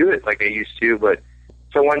can't really do it like I used to, but,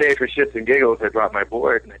 so one day for shits and giggles, I brought my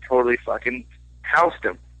board, and I totally fucking housed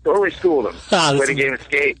him. Totally schooled him. Played a game of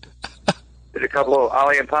skate. Did a couple of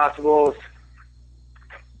Ollie Impossibles.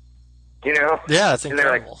 Yeah, that's incredible. And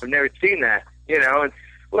they're like, I've never seen that. And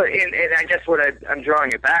I guess what I'm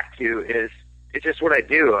drawing it back to is it's just what I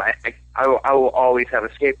do. I will always have a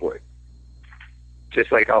skateboard.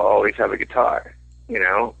 Just like I'll always have a guitar.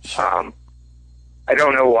 I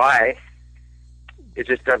don't know why. It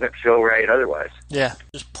just doesn't feel right otherwise. Yeah,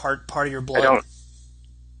 just part of your blood.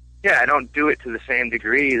 I don't do it to the same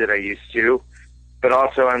degree that I used to, but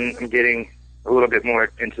also I'm getting a little bit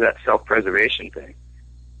more into that self-preservation thing.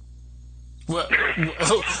 Well,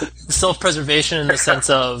 self-preservation in the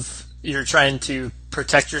sense of you're trying to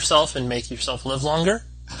protect yourself and make yourself live longer?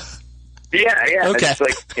 Yeah. Okay. It's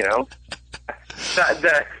like,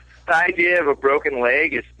 the idea of a broken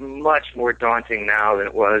leg is much more daunting now than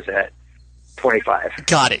it was at 25.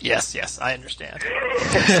 Got it. Yes, I understand.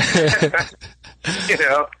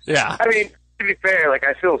 Yeah. I mean, to be fair, like,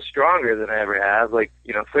 I feel stronger than I ever have. Like,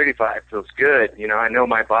 35 feels good. I know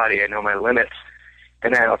my body, I know my limits,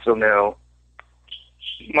 and I also know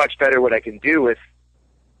much better what I can do with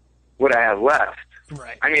what I have left.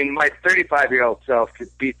 Right. I mean, my 35-year-old self could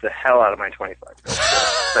beat the hell out of my 25-year-old self.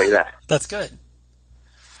 I'll tell you that. That's good.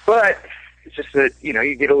 But it's just that, you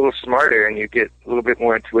get a little smarter and you get a little bit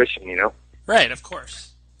more intuition, Right, of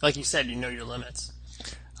course. Like you said, you know your limits.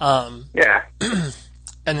 Yeah.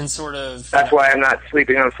 And then sort of... That's why I'm not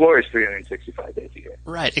sleeping on floors 365 days a year.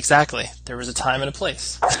 Right, exactly. There was a time and a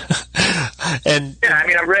place. And yeah, I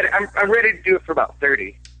mean, I'm ready to do it for about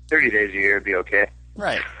 30 days a year. It'd be okay.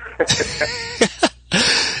 Right.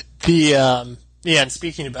 And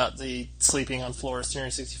speaking about the sleeping on floors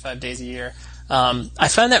 365 days a year, I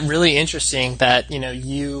find that really interesting that,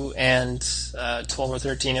 you and 12 or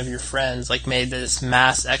 13 of your friends, like, made this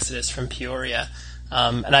mass exodus from Peoria.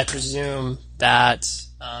 And I presume that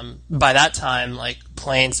by that time, like,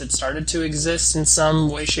 planes had started to exist in some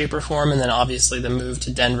way, shape, or form, and then obviously the move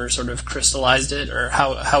to Denver sort of crystallized it, or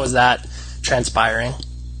how was that transpiring?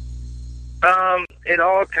 It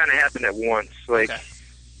all kind of happened at once. Like, okay.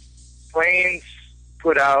 Planes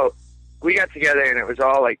put out, we got together and it was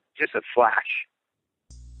all like just a flash.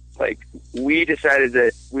 Like, we decided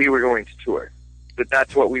that we were going to tour, that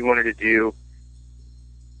that's what we wanted to do.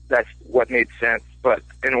 That's what made sense. But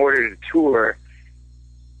in order to tour,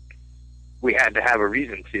 we had to have a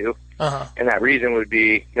reason to. Uh-huh. And that reason would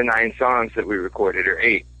be the 9 songs that we recorded, or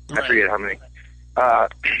 8. Right. I forget how many.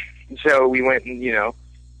 So we went and,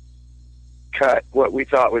 cut what we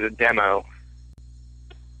thought was a demo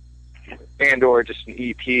and or just an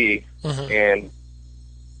EP, mm-hmm. and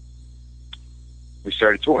we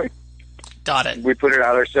started touring. Got it. We put it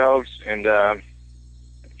out ourselves, and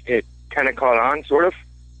it kind of caught on, sort of.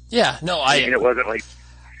 Yeah, no, I mean, it wasn't like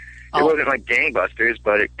gangbusters,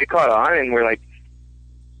 but it caught on, and we're like,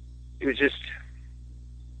 it was just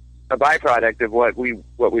a byproduct of what we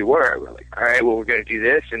were. We're like, all right, well, we're going to do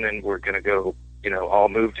this, and then we're going to go, all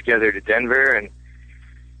move together to Denver, and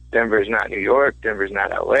Denver's not New York, Denver's not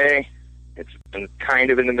LA. It's kind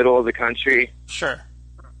of in the middle of the country. Sure.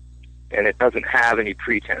 And it doesn't have any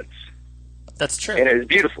pretense. That's true. And it was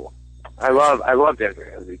beautiful. I love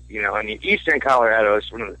Denver. I mean, eastern Colorado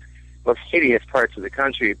is one of the most hideous parts of the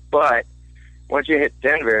country, but once you hit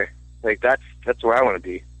Denver, like, that's where I want to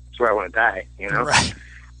be. That's where I want to die, Right.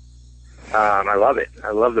 I love it.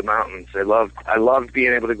 I love the mountains. I love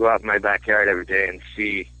being able to go out in my backyard every day and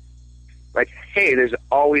see, like, hey, there's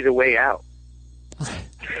always a way out.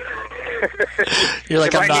 You're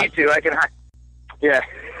like, if I need to, I can hide. Yeah.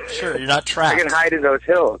 Sure, you're not trapped. I can hide in those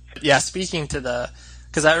hills. Yeah, speaking to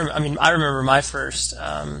because I remember my first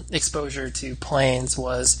exposure to planes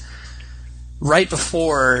was right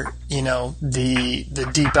before, the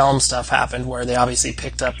Deep Elm stuff happened, where they obviously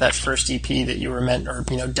picked up that first EP that you were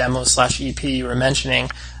demo/EP you were mentioning,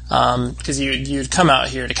 because you'd come out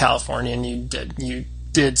here to California and you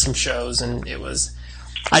did some shows, and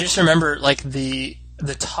I just remember like the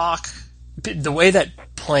talk, the way that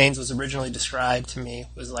Plains was originally described to me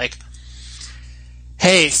was like,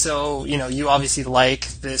 hey, so, you obviously like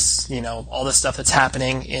this, all this stuff that's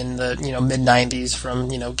happening in the, mid-90s from,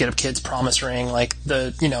 Get Up Kids, Promise Ring, like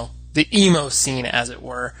the emo scene, as it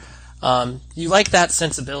were. You like that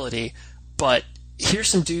sensibility, but here's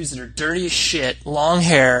some dudes that are dirty as shit, long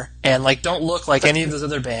hair, and like don't look like any of those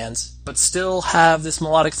other bands, but still have this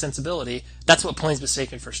melodic sensibility. That's what Plains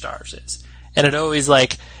Mistaken for Stars is. And it always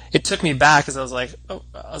it took me back, because I was like,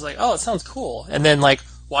 oh, it sounds cool. And then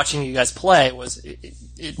watching you guys play it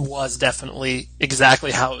was definitely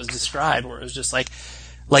exactly how it was described, where it was just like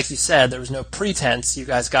you said, there was no pretense. You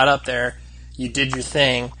guys got up there, you did your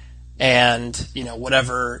thing, and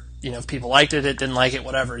whatever, if people liked it, didn't like it,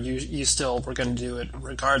 whatever, you still were going to do it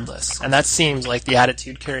regardless. And that seems like the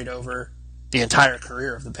attitude carried over the entire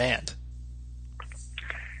career of the band.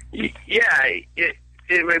 Yeah,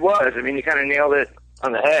 it was. I mean, you kind of nailed it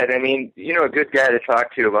on the head. I mean, a good guy to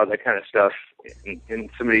talk to about that kind of stuff, and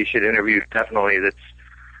somebody you should interview, definitely.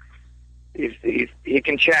 He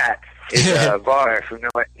can chat. Is Var from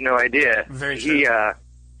No Idea. Very true.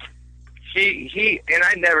 He and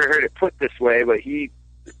I never heard it put this way, but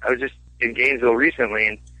I was just in Gainesville recently,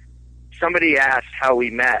 and somebody asked how we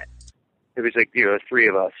met. It was like, three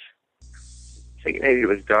of us. I think maybe it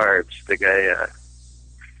was Darbs, the guy,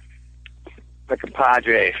 the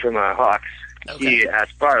compadre from Hawks. Okay. He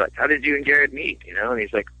asked Bar, how did you and Gared meet? And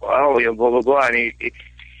he's like, well, blah, blah, blah. And he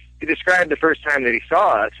described the first time that he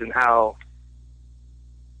saw us and how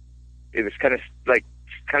it was kind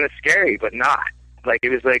of scary, but not.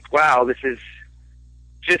 It was like, wow, this is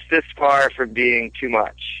just this far from being too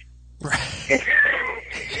much. Right.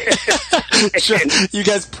 Sure. You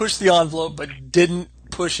guys pushed the envelope, but didn't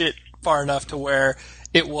push it far enough to where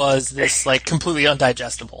it was this completely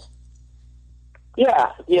undigestible.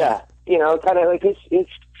 Yeah. Kind of like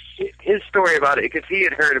his story about it, because he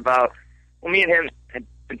had heard about. Well, me and him had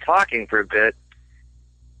been talking for a bit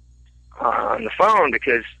on the phone,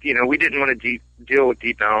 because we didn't want to deal with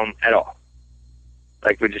Deep Elm at all.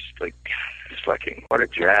 We're just just fucking, what a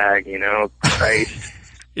drag, Christ.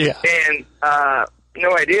 Yeah. And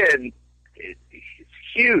No Idea, it's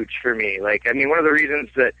huge for me. One of the reasons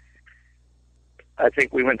that I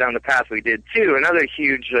think we went down the path we did too, another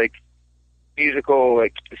huge musical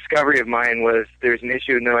discovery of mine was there's an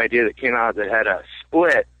issue of No Idea that came out that had a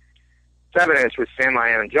split 7-inch with Sam I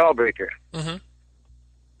Am and Jawbreaker. Mm-hmm.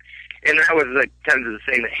 And that was kind of the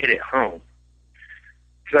thing that hit it home.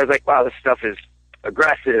 So I was like, wow, this stuff is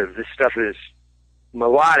aggressive. This stuff is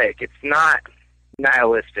melodic. It's not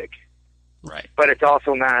nihilistic. Right. But it's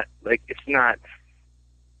also not, it's not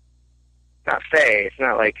fey. It's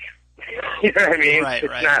not you know what I mean? Right,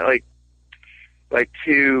 it's not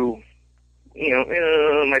too,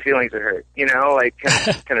 my feelings are hurt,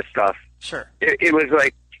 kind of stuff. Sure. It was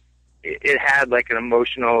it had an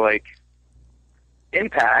emotional,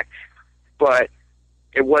 impact, but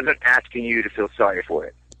it wasn't asking you to feel sorry for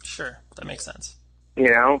it. Sure. That makes sense.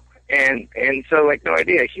 And so No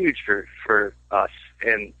Idea, huge for us.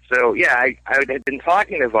 And so, yeah, I had been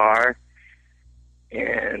talking to Var,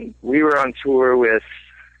 and we were on tour with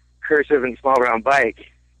Cursive and Small Brown Bike.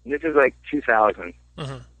 And this is 2000.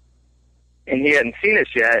 Mm-hmm. And he hadn't seen us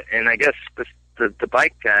yet, and I guess the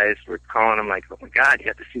bike guys were calling him oh my God, you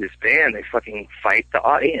have to see this band. They fucking fight the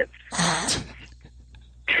audience.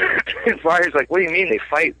 And Var's what do you mean they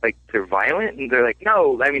fight? They're violent? And they're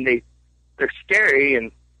no, I mean, they're scary,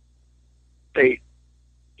 and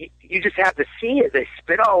you just have to see it. They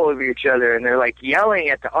spit all over each other, and they're yelling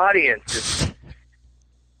at the audience.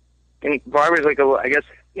 And Var was I guess,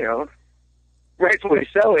 rightfully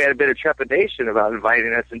so, he had a bit of trepidation about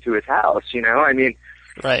inviting us into his house, I mean,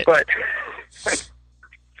 right. But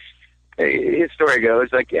his story goes,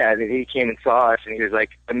 yeah, he came and saw us, and he was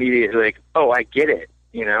immediately oh, I get it,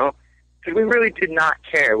 because we really did not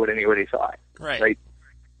care what anybody thought. Right.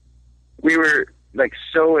 We were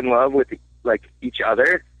so in love with each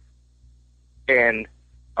other and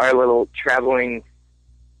our little traveling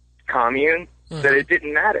commune that it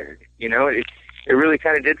didn't matter, It really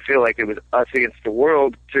kind of did feel like it was us against the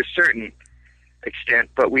world to a certain extent,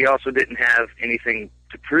 but we also didn't have anything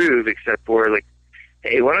to prove except for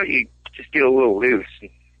hey, why don't you just get a little loose and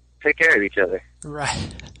take care of each other?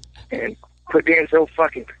 Right. And quit being so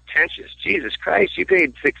fucking pretentious. Jesus Christ, you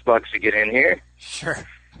paid $6 to get in here. Sure.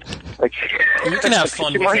 You can have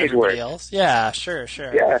fun with everybody else. Yeah, sure.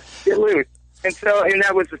 Yeah, get loose. And so, and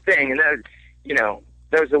that was the thing, and that,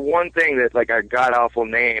 that was the one thing that our god-awful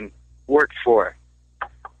name worked for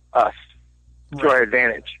us to our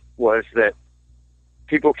advantage, was that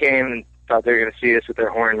people came and thought they were going to see us with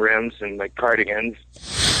their horn rims and like cardigans,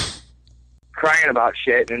 crying about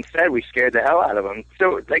shit, and instead we scared the hell out of them.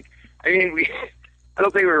 So, like, I mean, I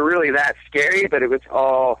don't think we were really that scary, but it was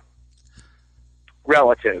all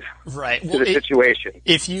relative, right, to the situation.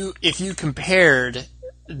 If you compared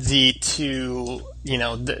the two, you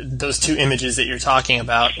know, those two images that you're talking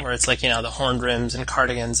about, where it's like, you know, the horned rims and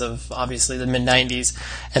cardigans of obviously the mid-90s,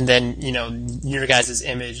 and then, you know, your guys'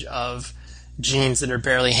 image of jeans that are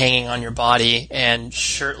barely hanging on your body and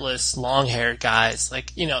shirtless, long-haired guys,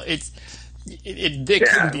 like, you know, it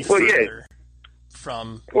couldn't be further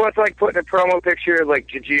from... Well, it's like putting a promo picture of, like,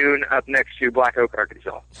 Jejune up next to Black Oak,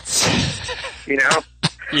 Arkansas. You know?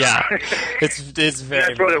 Yeah. It's very...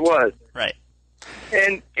 That's what it was. Right.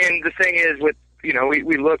 And the thing is, with, you know,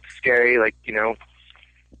 we looked scary, like, you know,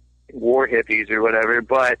 war hippies or whatever,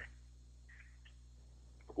 but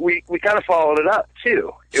we kind of followed it up,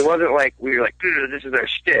 too. It wasn't like we were like, this is our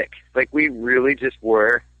shtick. Like, we really just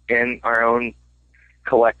were in our own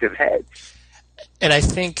collective heads. And I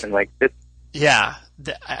think... And, like, this... Yeah.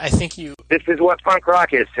 I think you... This is what punk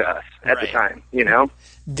rock is to us at the time, you know?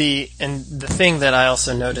 The thing that I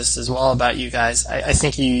also noticed as well about you guys, I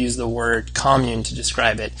think you use the word commune to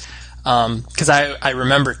describe it. Because I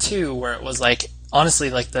remember, too, where it was like, honestly,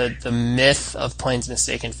 like the myth of Planes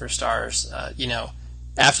Mistaken for Stars, you know,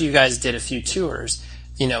 after you guys did a few tours,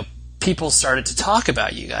 you know, people started to talk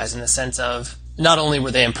about you guys in the sense of, not only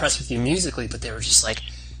were they impressed with you musically, but they were just like,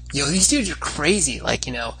 yo, these dudes are crazy. Like,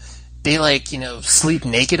 you know, they, like, you know, sleep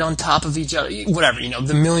naked on top of each other, whatever, you know,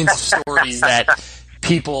 the millions of stories that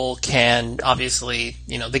people can, obviously,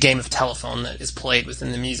 you know, the game of telephone that is played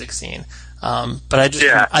within the music scene. But I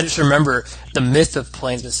just remember the myth of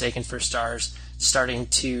Planes Mistaken for Stars starting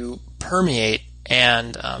to permeate,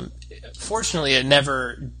 and fortunately it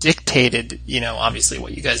never dictated, you know, obviously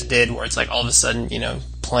what you guys did, where it's like all of a sudden, you know,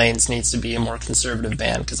 Planes needs to be a more conservative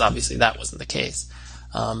band, because obviously that wasn't the case.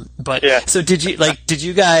 So did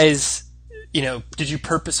you guys, you know, did you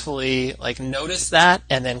purposefully, like, notice that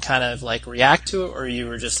and then kind of, like, react to it, or you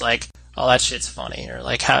were just like, oh, that shit's funny, or,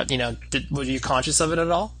 like, how, you know, were you conscious of it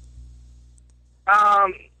at all?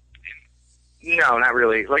 No, not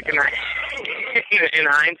really. Like, in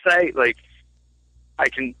hindsight, like, I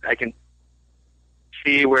can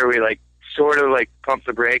see where we, like, sort of, like, pumped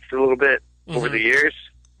the brakes a little bit over the years.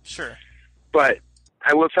 Sure. But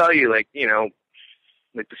I will tell you, like, you know,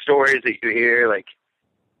 like, the stories that you hear, like,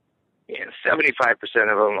 you know, 75%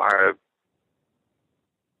 of them are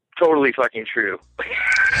totally fucking true.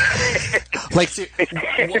 Like,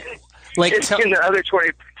 and the other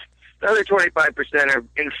 25% are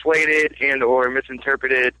inflated and or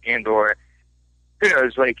misinterpreted and or, who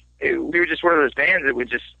knows, like, we were just one of those bands that would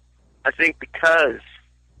just, I think because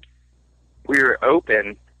we were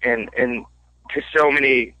open and to so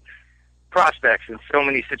many prospects and so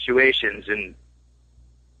many situations, and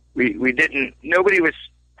nobody was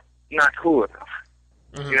not cool enough.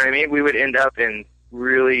 Mm-hmm. You know what I mean? We would end up in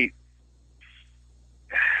really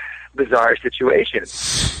bizarre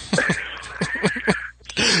situations.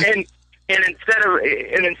 and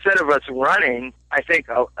instead of us running, I think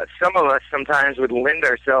some of us sometimes would lend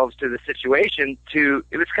ourselves to the situation.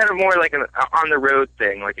 It was kind of more like an on the road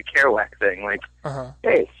thing, like a Kerouac thing. Like,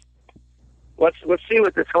 hey, let's see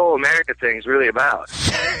what this whole America thing is really about.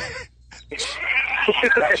 You know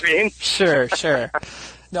what I mean? Sure.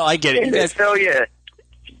 No, I get it. You guys, so yeah.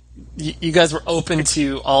 You guys were open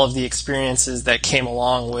to all of the experiences that came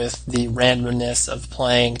along with the randomness of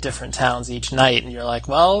playing different towns each night, and you're like,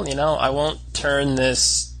 well, you know, I won't turn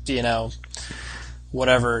this, you know,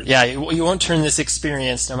 whatever. Yeah, you won't turn this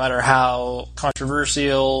experience, no matter how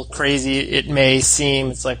controversial, crazy it may seem.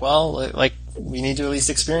 It's like, well, like, we need to at least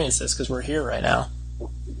experience this because we're here right now.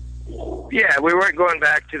 Yeah, we weren't going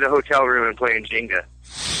back to the hotel room and playing Jenga.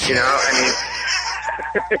 You know, I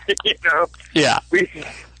mean, you know? Yeah.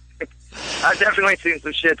 I've definitely seen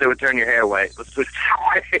some shit that would turn your hair white. Let's put it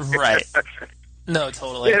that way. Right. No,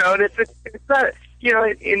 totally. You know, and it's not, you know,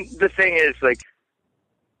 and the thing is, like,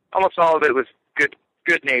 almost all of it was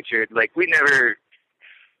good-natured. Like, we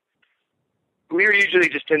were usually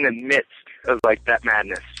just in the midst of, like, that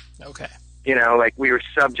madness. Okay. You know, like, we were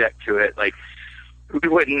subject to it. Like, we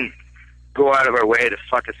wouldn't go out of our way to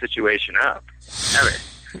fuck a situation up, ever.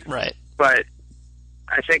 Right. But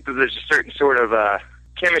I think that there's a certain sort of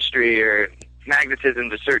chemistry or magnetism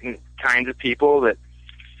to certain kinds of people, that,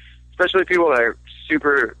 especially people that are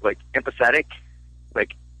super, like, empathetic,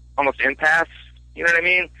 like, almost empaths, you know what I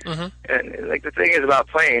mean? Mm-hmm. And, like, the thing is about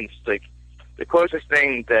Planes, like, the closest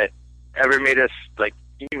thing that ever made us, like,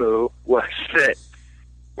 emo was that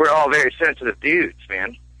we're all very sensitive dudes,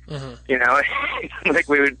 man. You know, like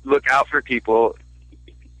we would look out for people,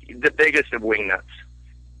 the biggest of wingnuts.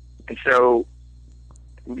 And so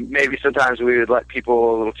maybe sometimes we would let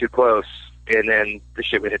people a little too close, and then the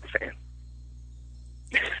shit would hit the fan.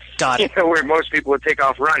 Got it. You know, where most people would take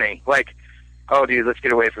off running. Like, oh, dude, let's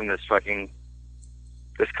get away from this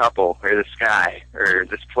couple, or this guy, or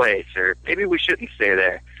this place, or maybe we shouldn't stay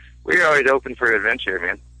there. We're always open for adventure,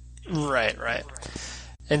 man. Right.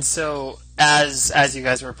 And so, as you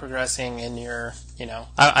guys were progressing in your, you know,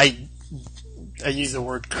 I use the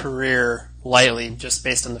word career lightly, just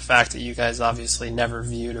based on the fact that you guys obviously never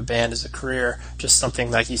viewed a band as a career, just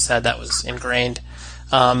something, like you said, that was ingrained.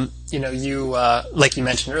 You know, you like you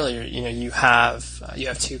mentioned earlier, you know, you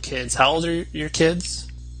have 2 kids. How old are your kids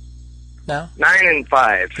now? 9 and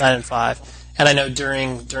 5. 9 and 5. And I know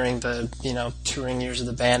during the, you know, touring years of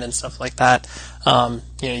the band and stuff like that,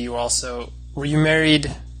 you know, you also, were you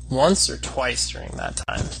married once or twice during that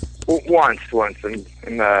time? Once.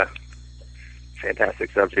 I'm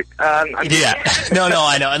fantastic subject. Yeah. No,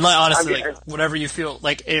 I know. And like, honestly, like, whatever you feel,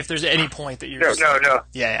 like, if there's any point that you're No.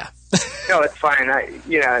 Yeah. No, it's fine. I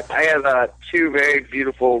have 2 very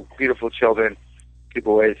beautiful children, 2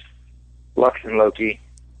 boys, Lux and Loki.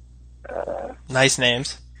 Nice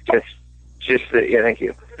names. Thank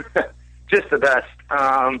you. Just the best.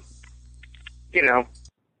 You know,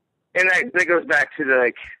 and that goes back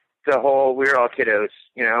to the whole, we were all kiddos,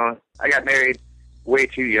 you know. I got married way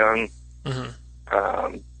too young.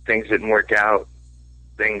 Things didn't work out.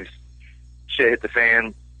 Shit hit the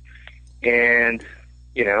fan. And,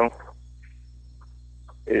 you know,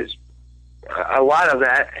 is a lot of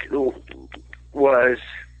that was,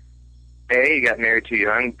 A, you got married too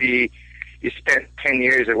young, B, you spent 10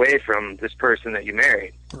 years away from this person that you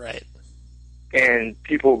married. Right. And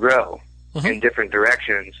people grow in different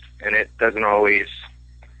directions, and it doesn't always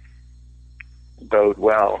bode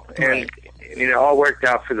well. Right. And, you know, it all worked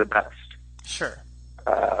out for the best. Sure.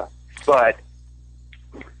 But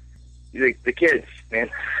the kids, man.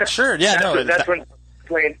 Sure, yeah, that's when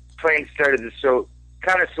playing started to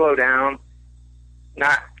kind of slow down.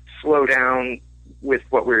 Not slow down with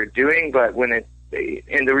what we were doing, but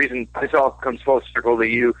and the reason this all comes full circle to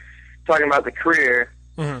you talking about the career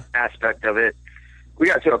aspect of it, we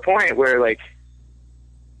got to a point where, like,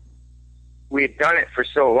 we had done it for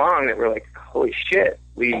so long that we're like, holy shit,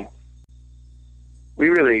 we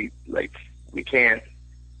really, like, we can't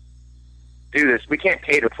do this. We can't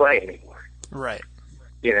pay to play anymore. Right.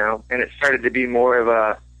 You know, and it started to be more of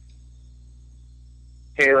a,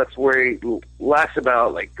 hey, let's worry less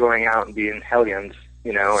about, like, going out and being hellions,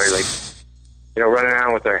 you know, or, like, you know, running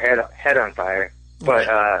around with our head on fire.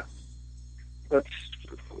 But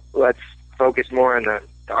let's focus more on the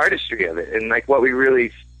artistry of it and, like, what we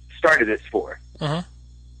really started this for.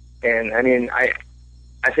 And I mean, I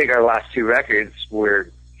think our last 2 records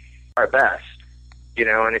were our best, you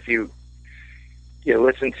know. And if you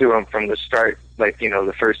listen to them from the start, like, you know,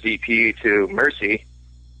 the first EP to Mercy,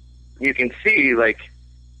 you can see, like,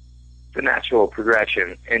 the natural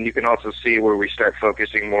progression, and you can also see where we start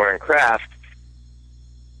focusing more on craft.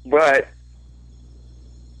 But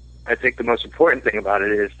I think the most important thing about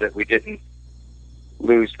it is that we didn't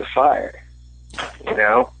lose the fire, you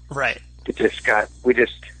know? Right. We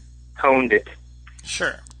just honed it.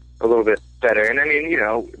 Sure. A little bit better. And I mean, you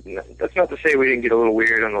know, that's not to say we didn't get a little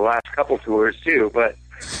weird on the last couple tours too, but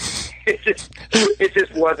it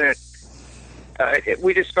just wasn't,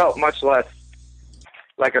 we just felt much less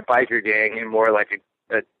like a biker gang and more like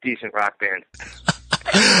a decent rock band.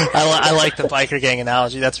 I like the biker gang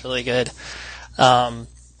analogy. That's really good. And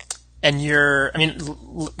you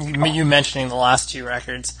mentioning the last 2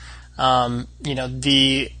 records, you know,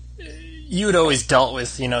 you had always dealt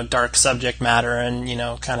with, you know, dark subject matter and, you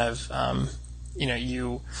know, kind of, you know,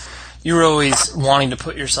 you were always wanting to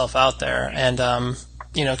put yourself out there. And,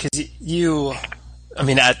 you know, because I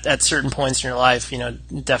mean, at certain points in your life, you know,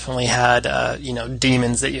 definitely had, you know,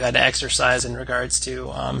 demons that you had to exercise in regards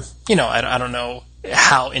to, you know, I don't know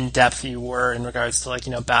how in-depth you were in regards to, like,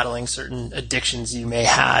 you know, battling certain addictions you may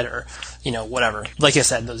had or, you know, whatever. Like I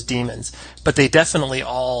said, those demons. But they definitely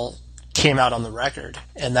all came out on the record.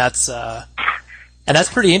 And that's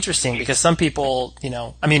pretty interesting because some people, you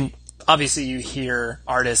know, I mean, obviously you hear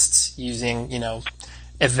artists using, you know,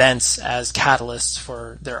 events as catalysts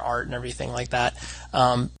for their art and everything like that.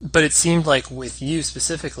 But it seemed like with you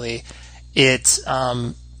specifically,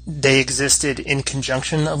 they existed in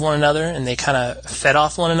conjunction of one another and they kind of fed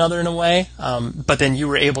off one another in a way. But then you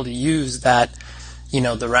were able to use that, you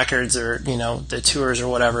know, the records or, you know, the tours or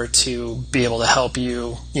whatever to be able to help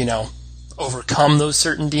you, you know, overcome those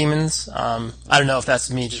certain demons. I don't know if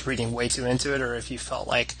that's me just reading way too into it, or if you felt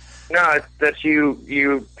like... No, that's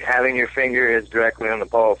you having your finger as directly on the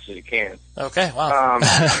pulse as you can. Okay, wow.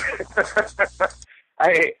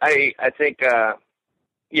 I think,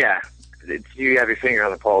 yeah, you have your finger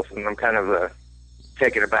on the pulse, and I'm kind of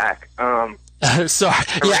taken aback. Sorry.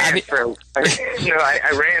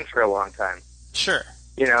 I ran for a long time. Sure.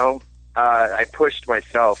 You know, I pushed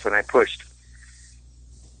myself, and I pushed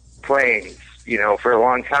planes, you know, for a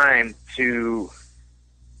long time because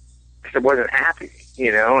I wasn't happy,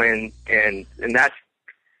 you know, and that's,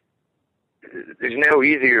 there's no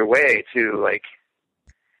easier way to, like,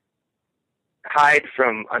 hide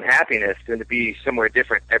from unhappiness than to be somewhere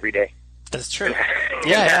different every day. That's true.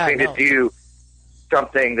 Having to do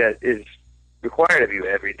something that is required of you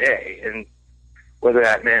every day, and whether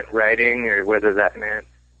that meant writing or whether that meant,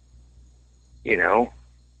 you know,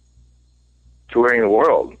 touring the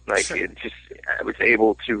world. Like, sure. I was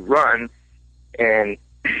able to run,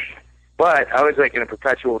 but I was like in a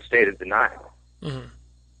perpetual state of denial. Mm-hmm.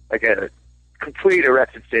 Like a complete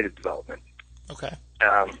arrested state of development. Okay.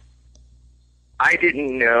 I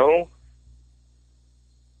didn't know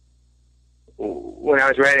when I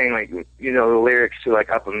was writing, like, you know, the lyrics to,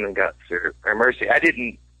 like, Up in the Guts or Mercy. At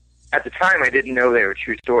the time, I didn't know they were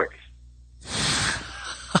true stories.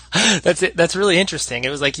 That's it. That's really interesting. It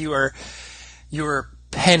was like you were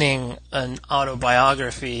penning an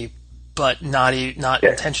autobiography, but not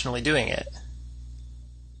intentionally doing it.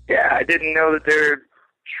 Yeah, I didn't know that they're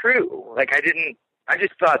true. Like, I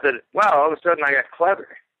just thought that, wow, all of a sudden I got clever.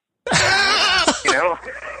 You know?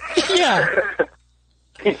 Yeah.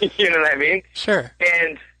 You know what I mean? Sure.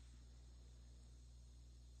 And,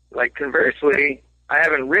 like, conversely, I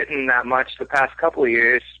haven't written that much the past couple of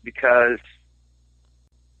years because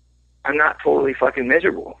I'm not totally fucking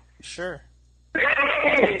miserable. Sure.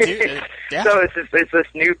 Yeah. So it's this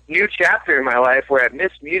new chapter in my life where I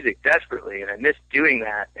miss music desperately, and I miss doing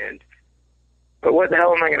that. But what the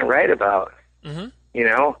hell am I going to write about? Mm-hmm. You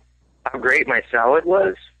know, how great my salad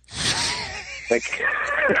was, like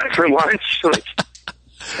for lunch. Like,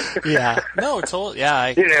 yeah. No, totally. Yeah.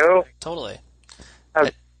 You know, totally.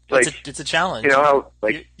 It's a challenge. You know, how,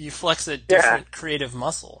 like, you flex a different creative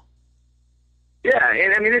muscle. Yeah,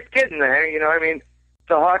 and I mean it's getting there. You know, I mean,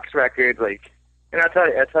 the Hawks record, like. And I'll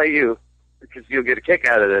tell you, because you'll get a kick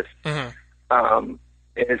out of this, mm-hmm.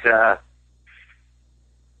 Is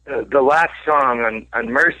the last song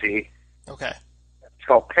on Mercy. Okay. It's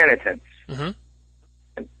called Penitence. Mm-hmm.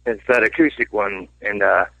 And it's that acoustic one, and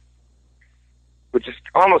which is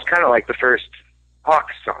almost kind of like the first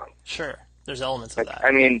Hawks song. Sure. There's elements of that.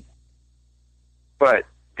 I mean, but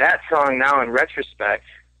that song now in retrospect,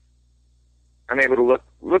 I'm able to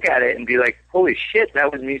look at it and be like, holy shit,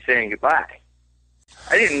 that was me saying goodbye.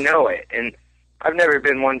 I didn't know it, and I've never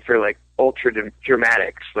been one for, like, ultra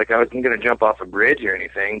dramatics. Like, I wasn't going to jump off a bridge or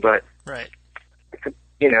anything, but, right.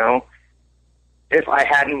 You know, if I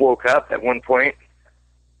hadn't woke up at one point,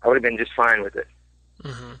 I would have been just fine with it.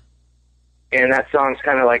 Mm-hmm. And that song's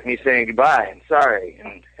kind of like me saying goodbye and sorry,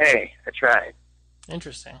 and hey, I tried.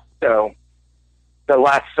 Interesting. So, the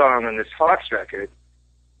last song on this Hawks record,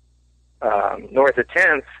 North of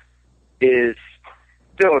 10th, is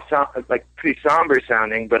still like pretty somber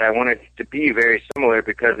sounding, but I wanted it to be very similar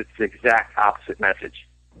because it's the exact opposite message.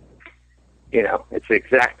 You know, it's the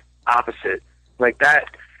exact opposite. Like that,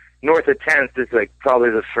 North of 10th is like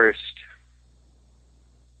probably the first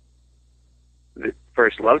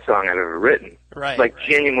love song I've ever written. Right. Like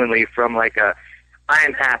genuinely from like a, I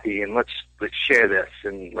am happy and let's share this,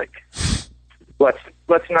 and like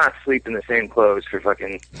let's not sleep in the same clothes for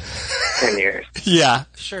fucking 10 years. Yeah,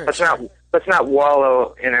 sure. Let's not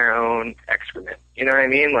wallow in our own excrement. You know what I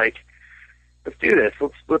mean? Like, let's do this.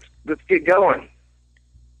 Let's get going.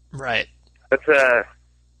 Right. Let's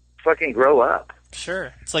fucking grow up.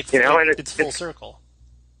 Sure. It's like, you know, and it's full circle.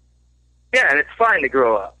 Yeah, and it's fine to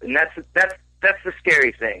grow up, and that's the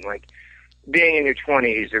scary thing. Like being in your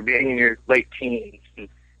 20s or being in your late teens. And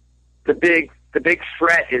the big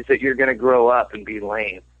fret is that you're going to grow up and be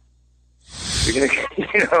lame. You're going to,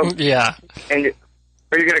 you know. Yeah.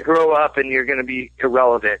 Or you're going to grow up and you're going to be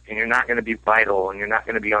irrelevant and you're not going to be vital and you're not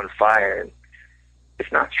going to be on fire. And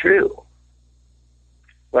it's not true.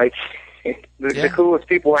 Like, the coolest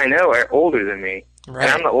people I know are older than me. Right.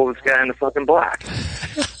 And I'm the oldest guy in the fucking block.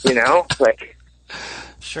 You know? Like,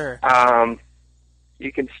 sure.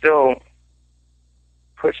 You can still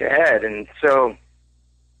push ahead. And so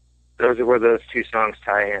those are where those two songs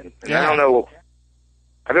tie in. And I don't know.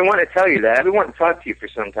 I've been wanting to tell you that. I've been wanting to talk to you for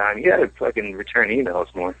some time. You gotta fucking return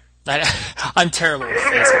emails more. I'm terrible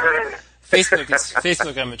with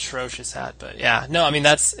Facebook I'm atrocious at, but yeah, no, I mean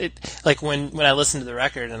that's it. Like when I listened to the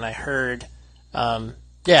record and I heard,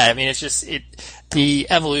 yeah, I mean it's just the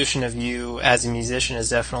evolution of you as a musician has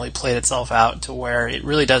definitely played itself out to where it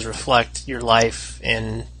really does reflect your life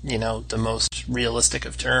in the most realistic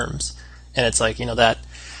of terms, and it's like that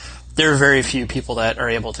there are very few people that are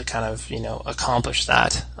able to kind of accomplish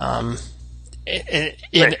that,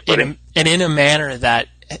 in a manner that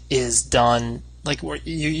is done. Like where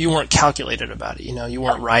you weren't calculated about it, you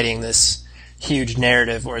weren't writing this huge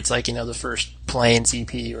narrative where it's like, the first Plains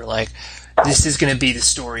EP, you're like, this is going to be the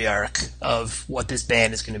story arc of what this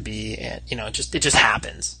band is going to be, and it just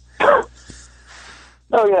happens. Oh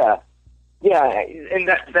yeah, and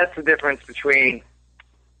that's the difference between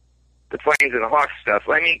the Plains and the Hawks stuff.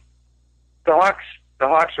 I mean, the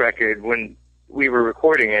Hawks record, when we were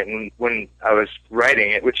recording it and when I was writing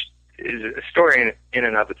it, which is a story in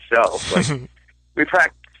and of itself, like. We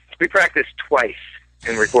practiced twice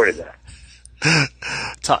and recorded that.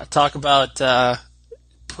 Talk about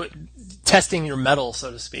testing your metal,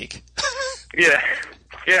 so to speak. Yeah.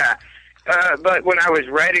 But when I was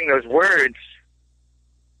writing those words,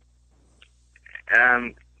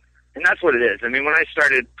 and that's what it is. I mean, when I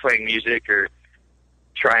started playing music or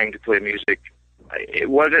trying to play music, it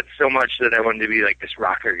wasn't so much that I wanted to be like this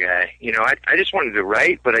rocker guy. I just wanted to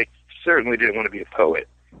write, but I certainly didn't want to be a poet.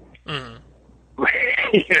 Mm-hmm.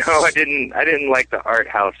 I didn't like the art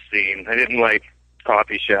house scene. I didn't like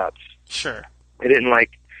coffee shops. Sure. I didn't like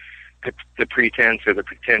the pretense or the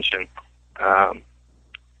pretension.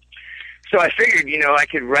 So I figured, I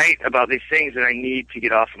could write about these things that I need to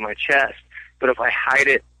get off of my chest, but if I hide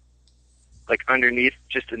it, like, underneath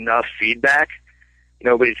just enough feedback,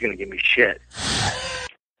 nobody's going to give me shit.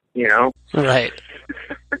 Right.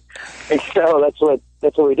 And so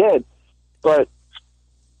that's what we did. But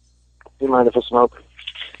do you mind if I smoke?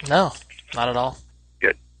 No, not at all.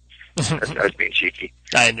 Good. I was being cheeky.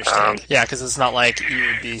 I understand. Yeah, because it's not like you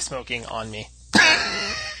would be smoking on me.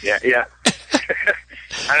 Yeah.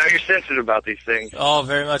 I know you're sensitive about these things. Oh,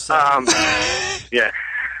 very much so. Yeah.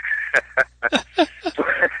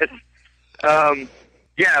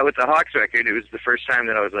 Yeah, with the Hawks record, it was the first time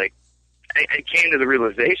that I was like, I came to the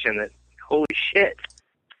realization that, holy shit,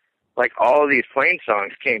 like all of these Plain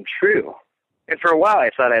songs came true. And for a while,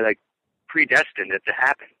 I thought I predestined it to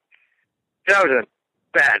happen. So I was in a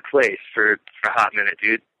bad place for a hot minute,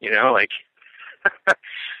 dude. They're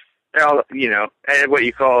all, I had what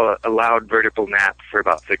you call a loud vertical nap for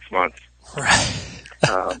about 6 months. Right.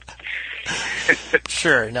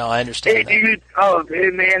 Sure. No, I understand. Hey, dude. Oh, hey,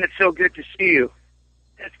 man, it's so good to see you.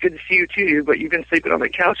 It's good to see you too, but you've been sleeping on the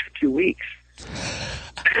couch for 2 weeks.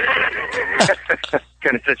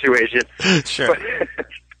 Kind of situation. Sure.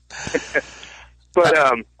 But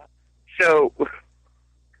so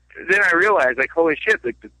then I realized, like, holy shit,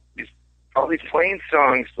 like all these Plain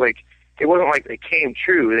songs, like, it wasn't like they came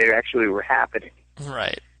true; they actually were happening.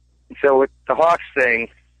 Right. So with the Hawks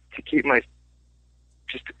thing, to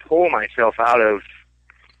pull myself out of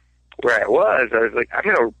where I was like, I'm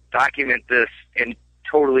going to document this and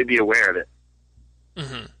totally be aware of it.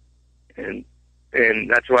 Mm-hmm.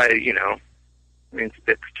 And that's why, I mean, it's a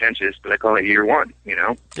bit pretentious, but I call it year one,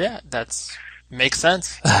 Yeah, makes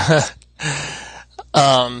sense.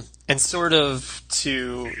 And sort of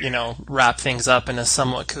to, wrap things up in a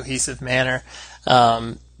somewhat cohesive manner,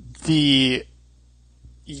 I think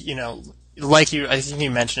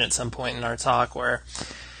you mentioned at some point in our talk where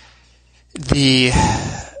the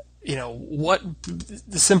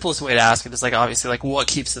simplest way to ask it is, like, obviously, like, what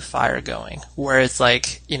keeps the fire going? Where it's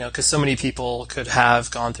like, because so many people could have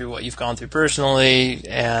gone through what you've gone through personally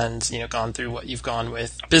and, gone through what you've gone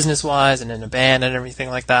with business-wise and in a band and everything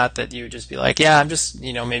like that, that you would just be like, yeah, I'm just,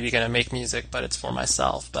 maybe going to make music, but it's for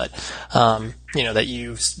myself. But, that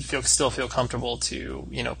you still feel comfortable to,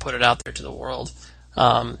 put it out there to the world.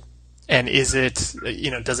 And is it,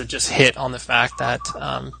 does it just hit on the fact that,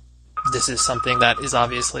 this is something that is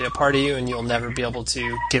obviously a part of you and you'll never be able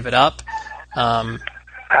to give it up? I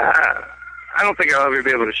don't think I'll ever be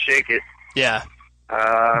able to shake it. Yeah.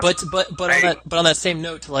 But on that same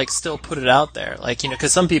note, to, like, still put it out there, like,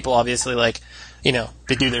 because some people obviously, like,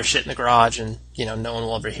 they do their shit in the garage and, no one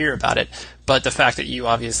will ever hear about it. But the fact that you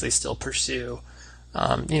obviously still pursue,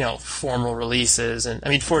 formal releases, and I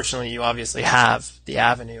mean, fortunately, you obviously have the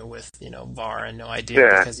avenue with, VAR and No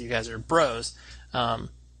Idea because you guys are bros.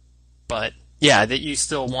 But yeah, that you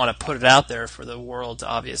still want to put it out there for the world to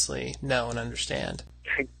obviously know and understand.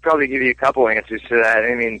 I could probably give you a couple answers to that.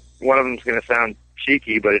 I mean, one of them's going to sound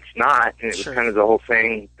cheeky, but it's not. And it was kind of the whole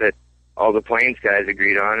thing that all the Plains guys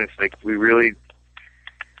agreed on. It's like, we really,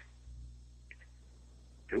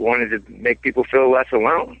 wanted to make people feel less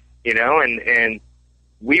alone, you know, and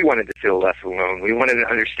we wanted to feel less alone. We wanted an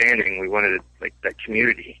understanding. We wanted like that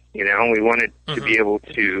community, you know. We wanted to be able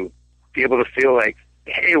to feel like,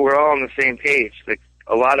 hey, we're all on the same page. Like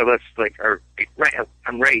a lot of us, like are right.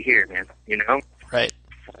 I'm right here, man. You know. Right.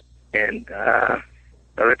 And the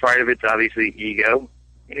other part of it's obviously ego.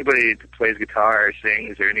 Anybody that plays guitar or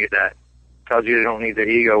sings or any of that tells you they don't need their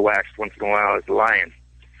ego waxed once in a while as a lion,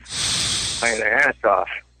 playing their ass off.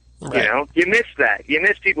 Right. You know, you miss that. You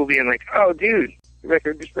miss people being like, "Oh, dude, the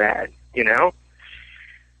record was rad." You know.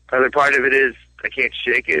 Other part of it is I can't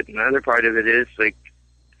shake it. Another part of it is like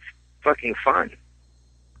fucking fun.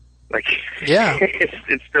 Like, yeah,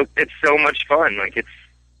 it's so much fun. Like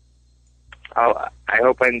I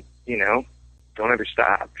hope I don't ever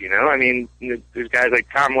stop. You know, I mean, there's guys like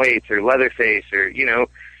Tom Waits or Leatherface or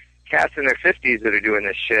cats in their 50s that are doing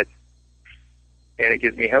this shit, and it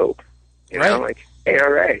gives me hope. You know, like, hey,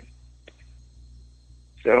 all right.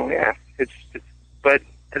 So yeah, but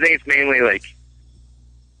I think it's mainly like,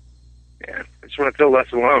 yeah, I just want to feel less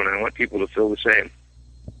alone. I want people to feel the same.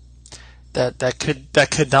 That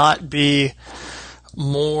could not be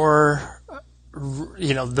more,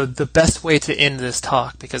 the best way to end this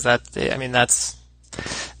talk, because it's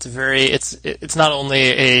not only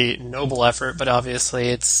a noble effort, but obviously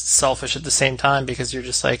it's selfish at the same time, because you're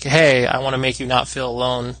just like, hey, I want to make you not feel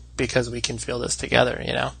alone because we can feel this together,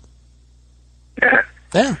 you know? Yeah.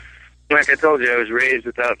 Yeah. Like I told you, I was raised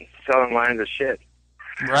without selling lines of shit.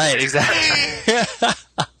 Right, exactly.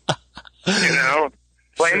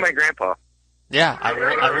 Blame my grandpa. Yeah, I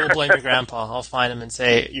will blame your grandpa. I'll find him and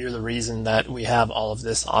say, you're the reason that we have all of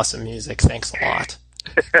this awesome music. Thanks a lot.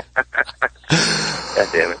 God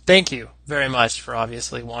damn it. Thank you very much for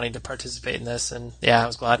obviously wanting to participate in this. And yeah, I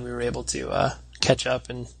was glad we were able to catch up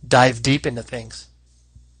and dive deep into things.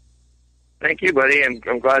 Thank you, buddy.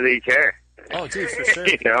 I'm glad that you care. Oh, dude, for sure.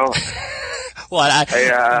 Well,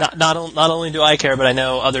 not only do I care, but I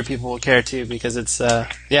know other people will care too, because it's,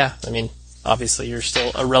 obviously you're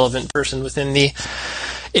still a relevant person within the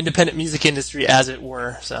independent music industry, as it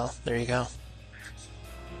were. So there you go.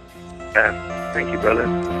 Yeah. Thank you, brother.